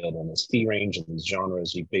are available in this fee range and these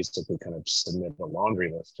genres? You basically kind of submit a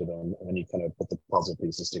laundry list to them, and then you kind of put the puzzle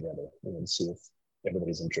pieces together and then see if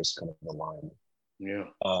everybody's interests kind of align. Yeah.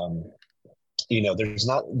 There's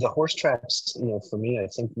not the horse tracks, for me, I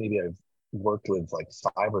think maybe I've worked with like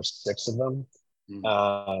 5 or 6 of them.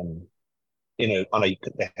 Mm-hmm. They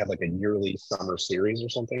have like a yearly summer series or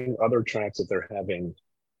something. Other tracks that they're having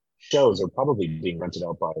shows are probably being rented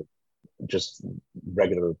out by just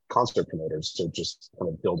regular concert promoters to just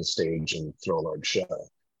kind of build a stage and throw a large show.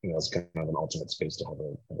 It's kind of an alternate space to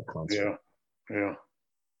have a concert. Yeah.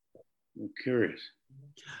 I'm curious.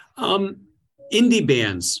 Indie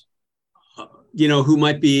bands, who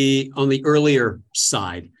might be on the earlier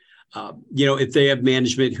side. If they have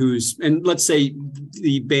management and let's say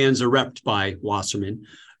the bands are repped by Wasserman,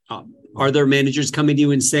 are there managers coming to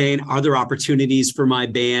you and saying, are there opportunities for my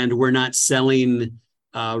band? We're not selling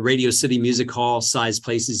Radio City Music Hall size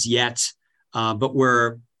places yet, but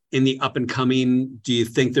we're in the up and coming. Do you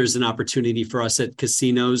think there's an opportunity for us at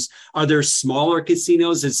casinos? Are there smaller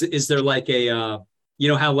casinos? Is there like a,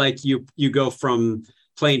 how like you go from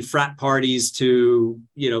playing frat parties to,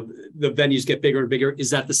 the venues get bigger and bigger.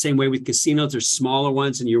 Is that the same way with casinos? There's smaller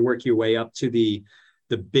ones and you work your way up to the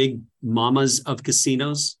big mamas of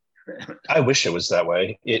casinos? I wish it was that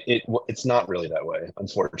way. It's not really that way,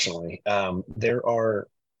 unfortunately. There are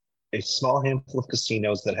a small handful of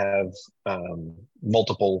casinos that have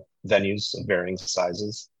multiple venues of varying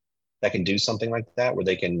sizes that can do something like that, where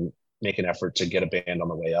they can make an effort to get a band on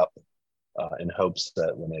the way up in hopes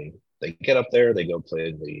that when they get up there, they go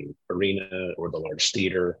play the arena or the large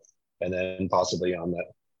theater. And then possibly on that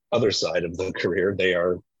other side of the career, they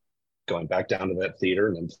are going back down to that theater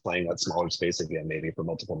and then playing that smaller space again, maybe for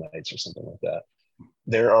multiple nights or something like that.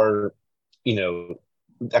 There are,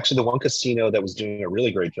 actually the one casino that was doing a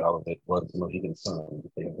really great job of it was Mohegan Sun.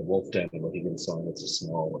 They have the Wolf Den in Mohegan Sun. It's a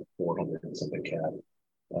small, like 400 and something cap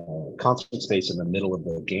concert space in the middle of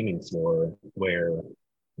the gaming floor where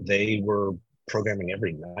they were programming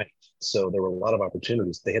every night. So there were a lot of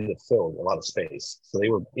opportunities. They had to fill a lot of space. So they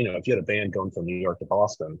were, if you had a band going from New York to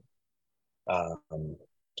Boston, a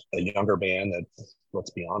younger band that,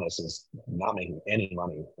 let's be honest, is not making any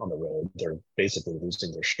money on the road. They're basically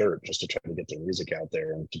losing their shirt just to try to get their music out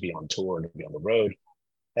there and to be on tour and to be on the road,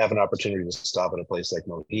 have an opportunity to stop at a place like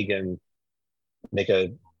Mohegan, make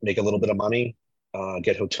a little bit of money,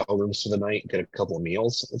 get hotel rooms for the night, get a couple of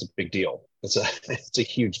meals. It's a big deal. It's a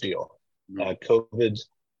huge deal. COVID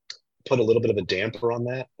put a little bit of a damper on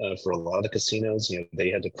that for a lot of the casinos. They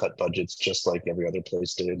had to cut budgets just like every other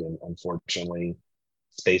place did, and unfortunately,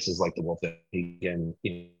 spaces like the Wolf Den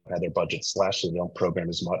had their budgets slashed, so they don't program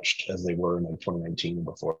as much as they were in like 2019 and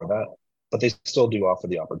before that. But they still do offer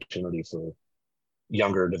the opportunity for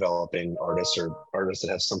younger developing artists or artists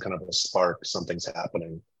that have some kind of a spark, something's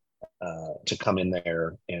happening, to come in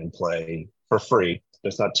there and play for free.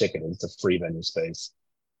 It's not ticketed; it's a free venue space.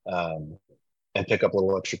 And pick up a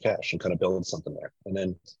little extra cash and kind of build something there. And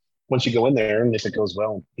then once you go in there, and if it goes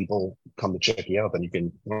well, people come to check you out, then you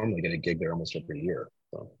can normally get a gig there almost every year.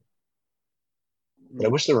 So. But I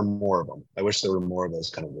wish there were more of them. I wish there were more of those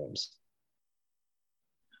kind of rooms.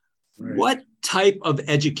 What type of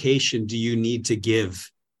education do you need to give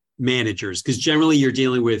managers? Because generally you're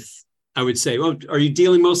dealing with, I would say, well, are you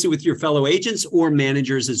dealing mostly with your fellow agents or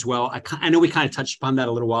managers as well? I know we kind of touched upon that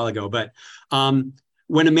a little while ago, but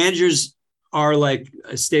when a managers are, like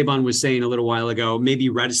Esteban was saying a little while ago, maybe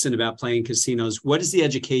reticent about playing casinos, what is the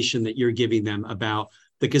education that you're giving them about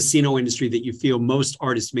the casino industry that you feel most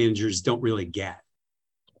artist managers don't really get?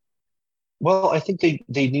 Well, I think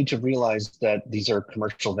they need to realize that these are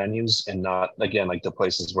commercial venues and not, again, like the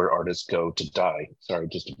places where artists go to die. Sorry,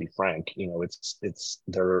 just to be frank,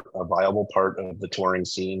 they're a viable part of the touring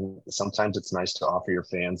scene. Sometimes it's nice to offer your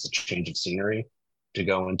fans a change of scenery, to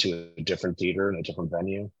go into a different theater and a different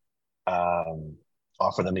venue.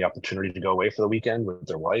 Offer them the opportunity to go away for the weekend with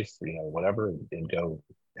their wife, whatever, and go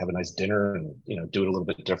have a nice dinner and, do it a little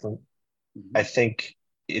bit different. Mm-hmm. I think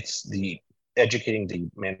it's the educating the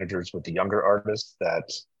managers with the younger artists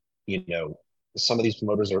that, some of these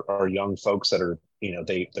promoters are young folks that are,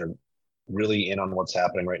 they're really in on what's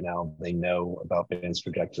happening right now. They know about bands'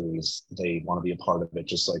 trajectories. They want to be a part of it,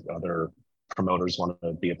 just like other promoters want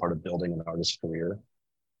to be a part of building an artist's career.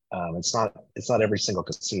 It's not every single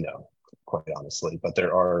casino, quite honestly, but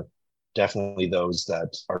there are definitely those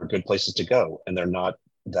that are good places to go, and they're not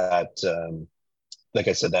that, like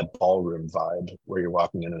I said, that ballroom vibe where you're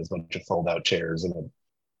walking in and there's a bunch of fold-out chairs and a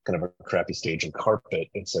kind of a crappy stage and carpet.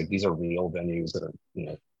 It's like these are real venues that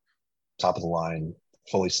are, top of the line,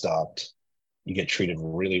 fully stocked. You get treated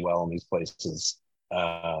really well in these places.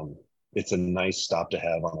 It's a nice stop to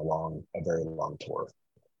have on a very long tour.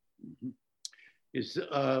 Is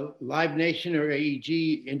Live Nation or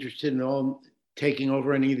AEG interested in all taking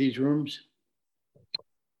over any of these rooms?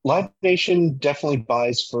 Live Nation definitely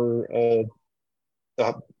buys for a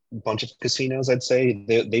bunch of casinos. I'd say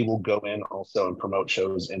they will go in also and promote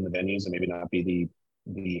shows in the venues and maybe not be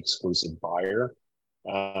the exclusive buyer.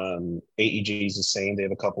 AEG is the same. They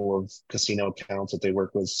have a couple of casino accounts that they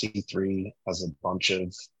work with. C3 has a bunch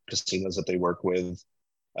of casinos that they work with.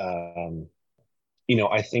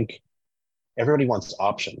 I think everybody wants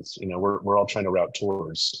options. We're all trying to route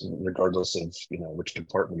tours regardless of, which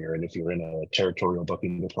department you're in. If you're in a territorial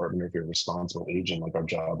booking department or if you're a responsible agent, like our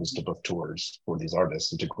job is to book tours for these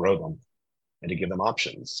artists and to grow them and to give them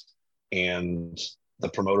options. And the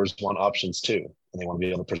promoters want options too. And they want to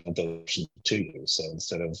be able to present those options to you. So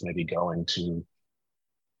instead of maybe going to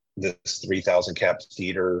this 3,000 cap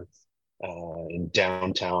theater in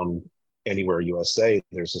downtown anywhere USA,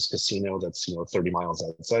 there's this casino that's 30 miles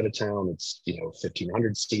outside of town. It's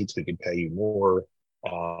 1,500 seats. We could pay you more,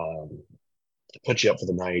 put you up for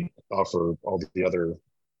the night, offer all the other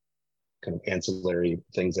kind of ancillary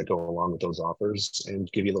things that go along with those offers,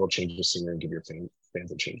 and give you a little change of scenery and give your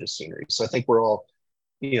fans a change of scenery. So I think we're all,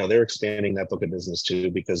 they're expanding that book of business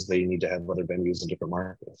too, because they need to have other venues in different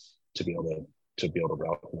markets to be able to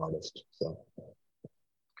route an artist. So,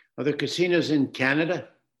 are there casinos in Canada?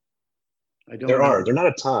 They're not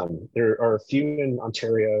a ton. There are a few in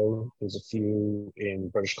Ontario. There's a few in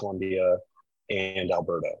British Columbia and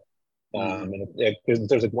Alberta. And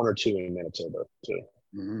there's like one or two in Manitoba too.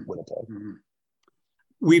 Winnipeg.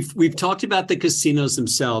 We've talked about the casinos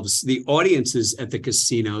themselves, the audiences at the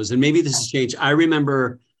casinos, and maybe this has changed. I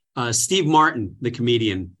remember Steve Martin, the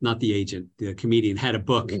comedian, not the agent, the comedian, had a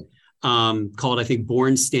book called, I think,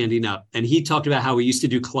 Born Standing Up. And he talked about how he used to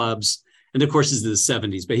do clubs. And of course, this is the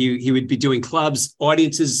 70s, but he would be doing clubs.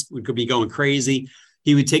 Audiences would be going crazy.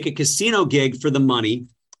 He would take a casino gig for the money,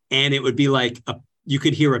 and it would be like you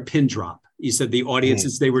could hear a pin drop. He said the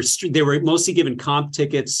audiences, they were mostly given comp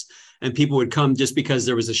tickets, and people would come just because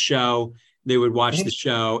there was a show. They would watch the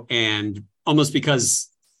show, and almost because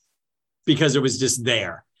it was just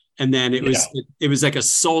there. And then it was like a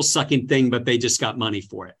soul sucking thing, but they just got money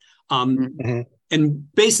for it.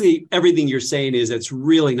 And basically everything you're saying is it's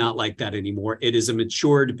really not like that anymore. It is a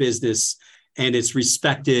matured business, and it's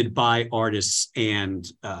respected by artists and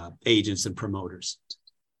agents and promoters.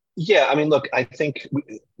 Yeah, I mean, look, I think,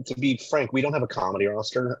 to be frank, we don't have a comedy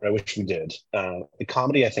roster. I wish we did. The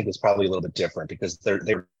comedy, I think, is probably a little bit different because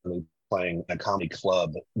they're really playing a comedy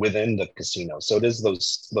club within the casino. So it is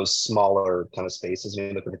those smaller kind of spaces.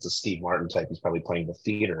 Look, if it's a Steve Martin type, he's probably playing the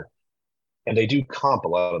theater. And they do comp a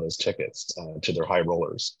lot of those tickets to their high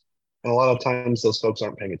rollers. And a lot of times those folks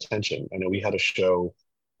aren't paying attention. I know we had a show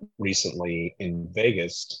recently in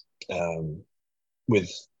Vegas with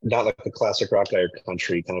not like the classic rock guy or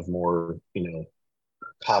country, kind of more,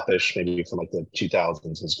 popish, maybe from like the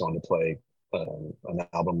 2000s, was going to play an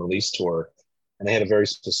album release tour. And they had a very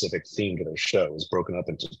specific theme to their show. It was broken up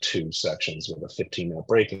into two sections with a 15-minute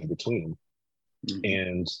break in between.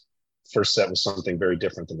 And first set was something very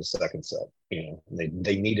different than the second set.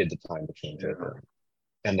 They needed the time to change over.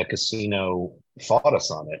 And the casino fought us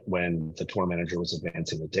on it when the tour manager was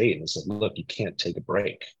advancing the date and said, look, you can't take a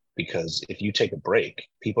break, because if you take a break,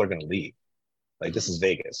 people are going to leave. Like, this is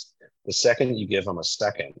Vegas. The second you give them a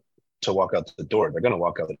second to walk out the door, they're going to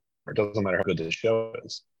walk out the door. It doesn't matter how good the show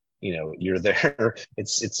is. You're there.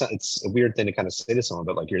 It's a weird thing to kind of say to someone,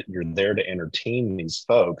 but like you're there to entertain these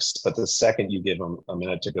folks. But the second you give them a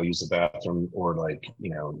minute to go use the bathroom, or like,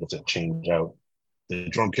 you have to change out the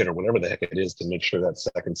drum kit or whatever the heck it is to make sure that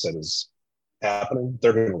second set is happening,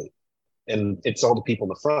 they're going to leave. And it's all the people in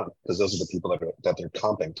the front, because those are the people that they're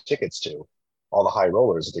comping tickets to. All the high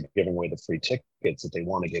rollers that they're giving away the free tickets that they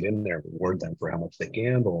want to get in there, reward them for how much they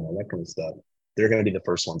gamble and all that kind of stuff. They're going to be the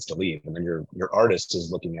first ones to leave. And then your artist is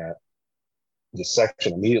looking at the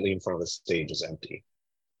section immediately in front of the stage is empty.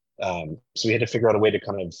 So we had to figure out a way to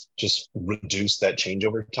kind of just reduce that change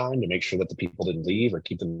over time to make sure that the people didn't leave or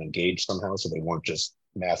keep them engaged somehow, so they weren't just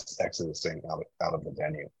mass exodusing out of the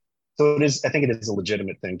venue. So I think it is a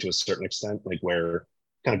legitimate thing to a certain extent, like where it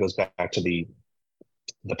kind of goes back to the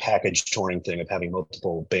package touring thing of having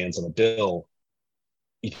multiple bands on a bill.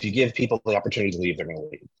 If you give people the opportunity to leave, they're going to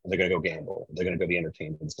leave. They're going to go gamble. They're going to go be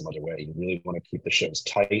entertained in some other way. You really want to keep the shows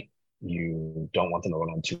tight. You don't want them to run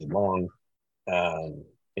on too long. And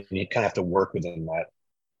you kind of have to work within that,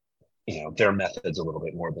 their methods a little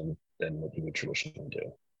bit more than what you would traditionally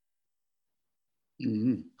do.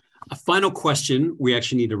 Mm-hmm. A final question. We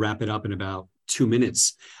actually need to wrap it up in about 2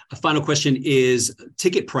 minutes. A final question is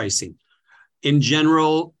ticket pricing. In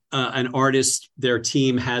general, an artist, their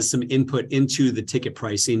team has some input into the ticket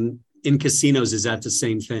pricing. In casinos, is that the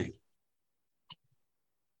same thing?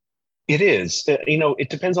 It is. It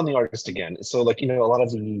depends on the artist again. So like, a lot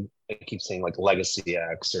of I keep saying like legacy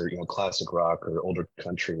acts or, classic rock or older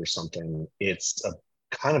country or something. It's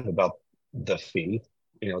kind of about the fee.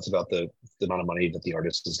 It's about the amount of money that the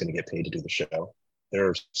artist is going to get paid to do the show. There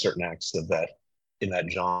are certain acts in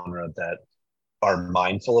that genre that are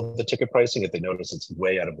mindful of the ticket pricing. If they notice it's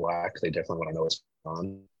way out of whack, they definitely want to know what's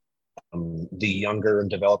going on. The younger and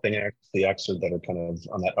developing acts, the acts that are kind of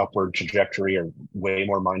on that upward trajectory, are way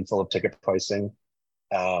more mindful of ticket pricing.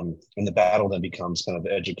 And the battle then becomes kind of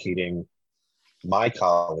educating my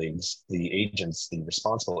colleagues, the agents, the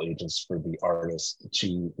responsible agents for the artists,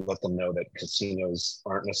 to let them know that casinos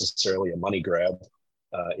aren't necessarily a money grab.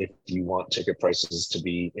 If you want ticket prices to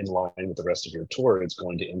be in line with the rest of your tour, it's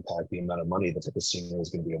going to impact the amount of money that the casino is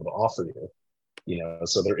going to be able to offer you.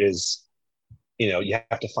 So there is, you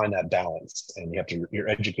have to find that balance, and you're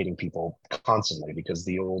educating people constantly, because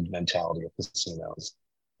the old mentality of casinos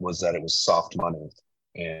was that it was soft money,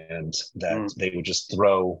 and that they would just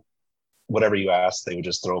throw whatever you asked, they would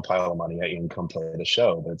just throw a pile of money at you and come play the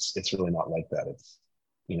show. But it's really not like that. It's,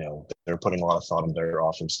 they're putting a lot of thought into their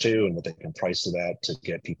offers too, and what they can price to that to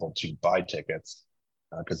get people to buy tickets,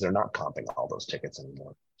 because they're not comping all those tickets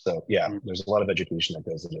anymore. So yeah, there's a lot of education that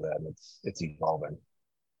goes into that, and it's evolving.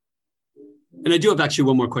 And I do have actually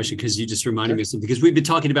one more question, because you just reminded me of something, because we've been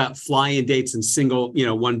talking about fly-in dates and single,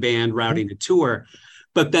 one band routing a tour.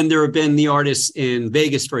 But then there have been the artists in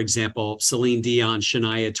Vegas, for example, Celine Dion,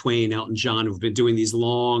 Shania Twain, Elton John, who've been doing these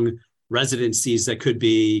long residencies that could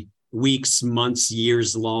be weeks, months,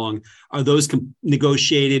 years long. Are those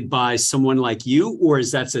negotiated by someone like you, or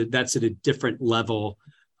is that's at a different level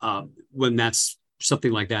when that's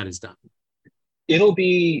something like that is done? I will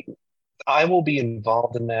be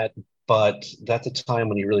involved in that, but that's a time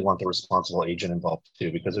when you really want the responsible agent involved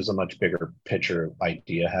too, because there's a much bigger picture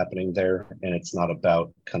idea happening there. And it's not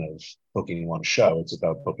about kind of booking one show. It's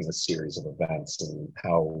about booking a series of events and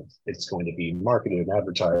how it's going to be marketed and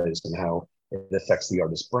advertised and how it affects the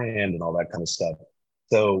artist's brand and all that kind of stuff.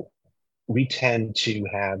 So we tend to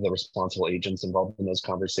have the responsible agents involved in those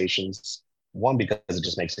conversations. One, because it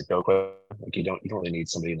just makes it go quick. Like you don't really need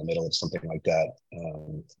somebody in the middle of something like that.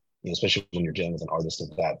 Especially when you're dealing with an artist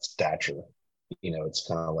of that stature, it's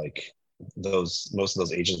kind of like most of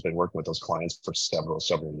those agents have been working with those clients for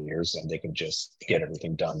several years, and they can just get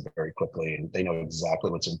everything done very quickly. And they know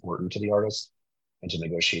exactly what's important to the artist, and to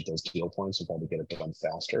negotiate those deal points and probably get it done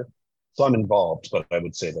faster. So I'm involved, but I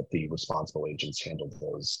would say that the responsible agents handle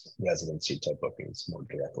those residency type bookings more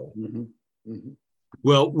directly. Mm-hmm. Mm-hmm.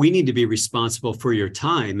 Well, we need to be responsible for your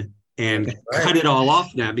time and cut it all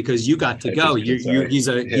off now, because you got to go. He's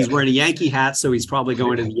wearing a Yankee hat, so he's probably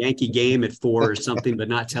going to the Yankee game at 4 or something, but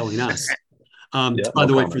not telling us. By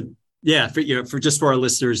the way, for our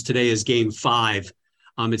listeners, today is Game 5.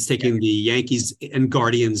 It's taking the Yankees and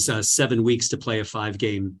Guardians 7 weeks to play a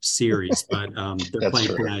 5-game series, but they're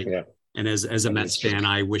playing tonight. Yeah. And as a Mets fan,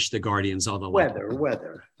 I wish the Guardians all the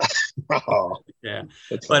weather. Oh, yeah,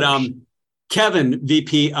 but Kevin,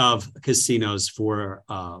 VP of Casinos for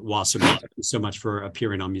Wasserman, thank you so much for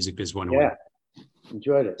appearing on Music Biz 101. Yeah,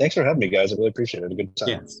 enjoyed it. Thanks for having me, guys. I really appreciate it. A good time.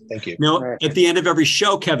 Yes. Thank you. Now, at the end of every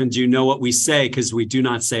show, Kevin, do you know what we say? Because we do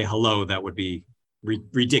not say hello. That would be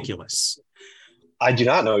ridiculous. I do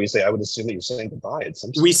not know. I would assume that you're saying goodbye at some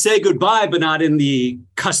point. We say goodbye, but not in the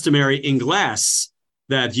customary English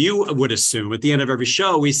that you would assume. At the end of every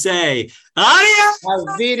show, we say, adios!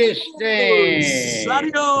 Auf Wiedersehen!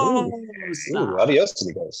 Adios! Adios to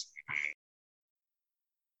you guys.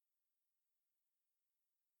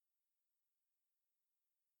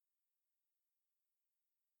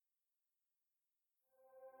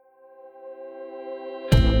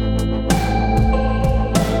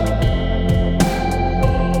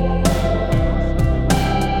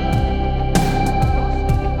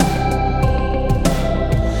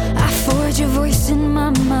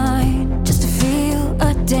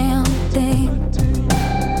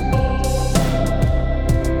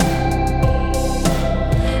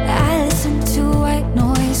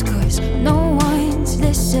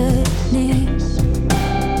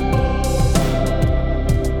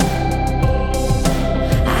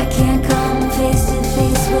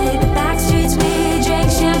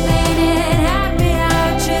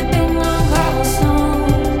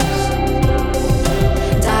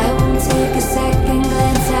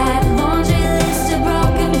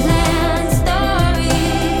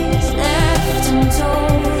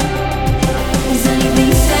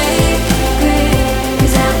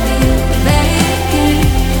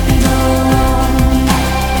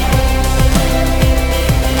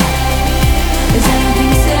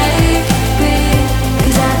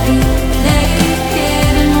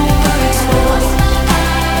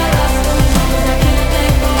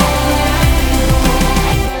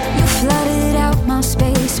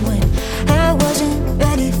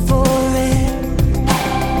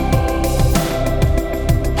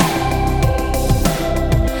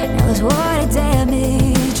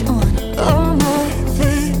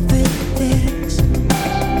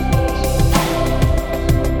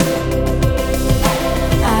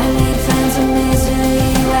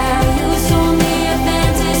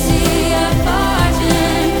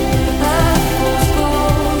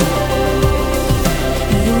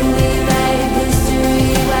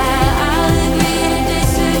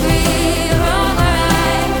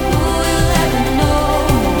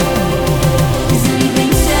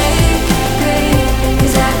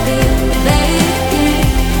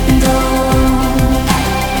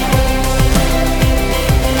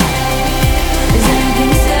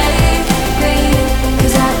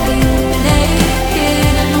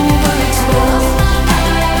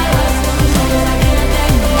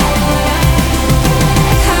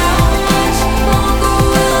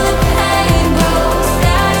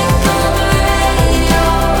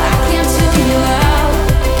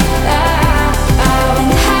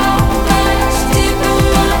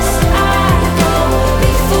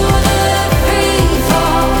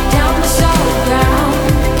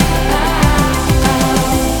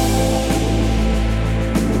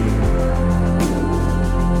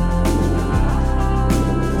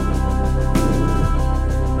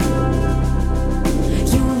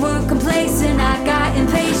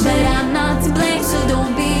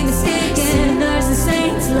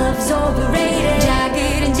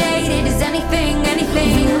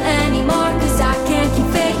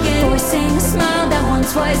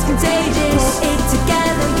 twice contagious.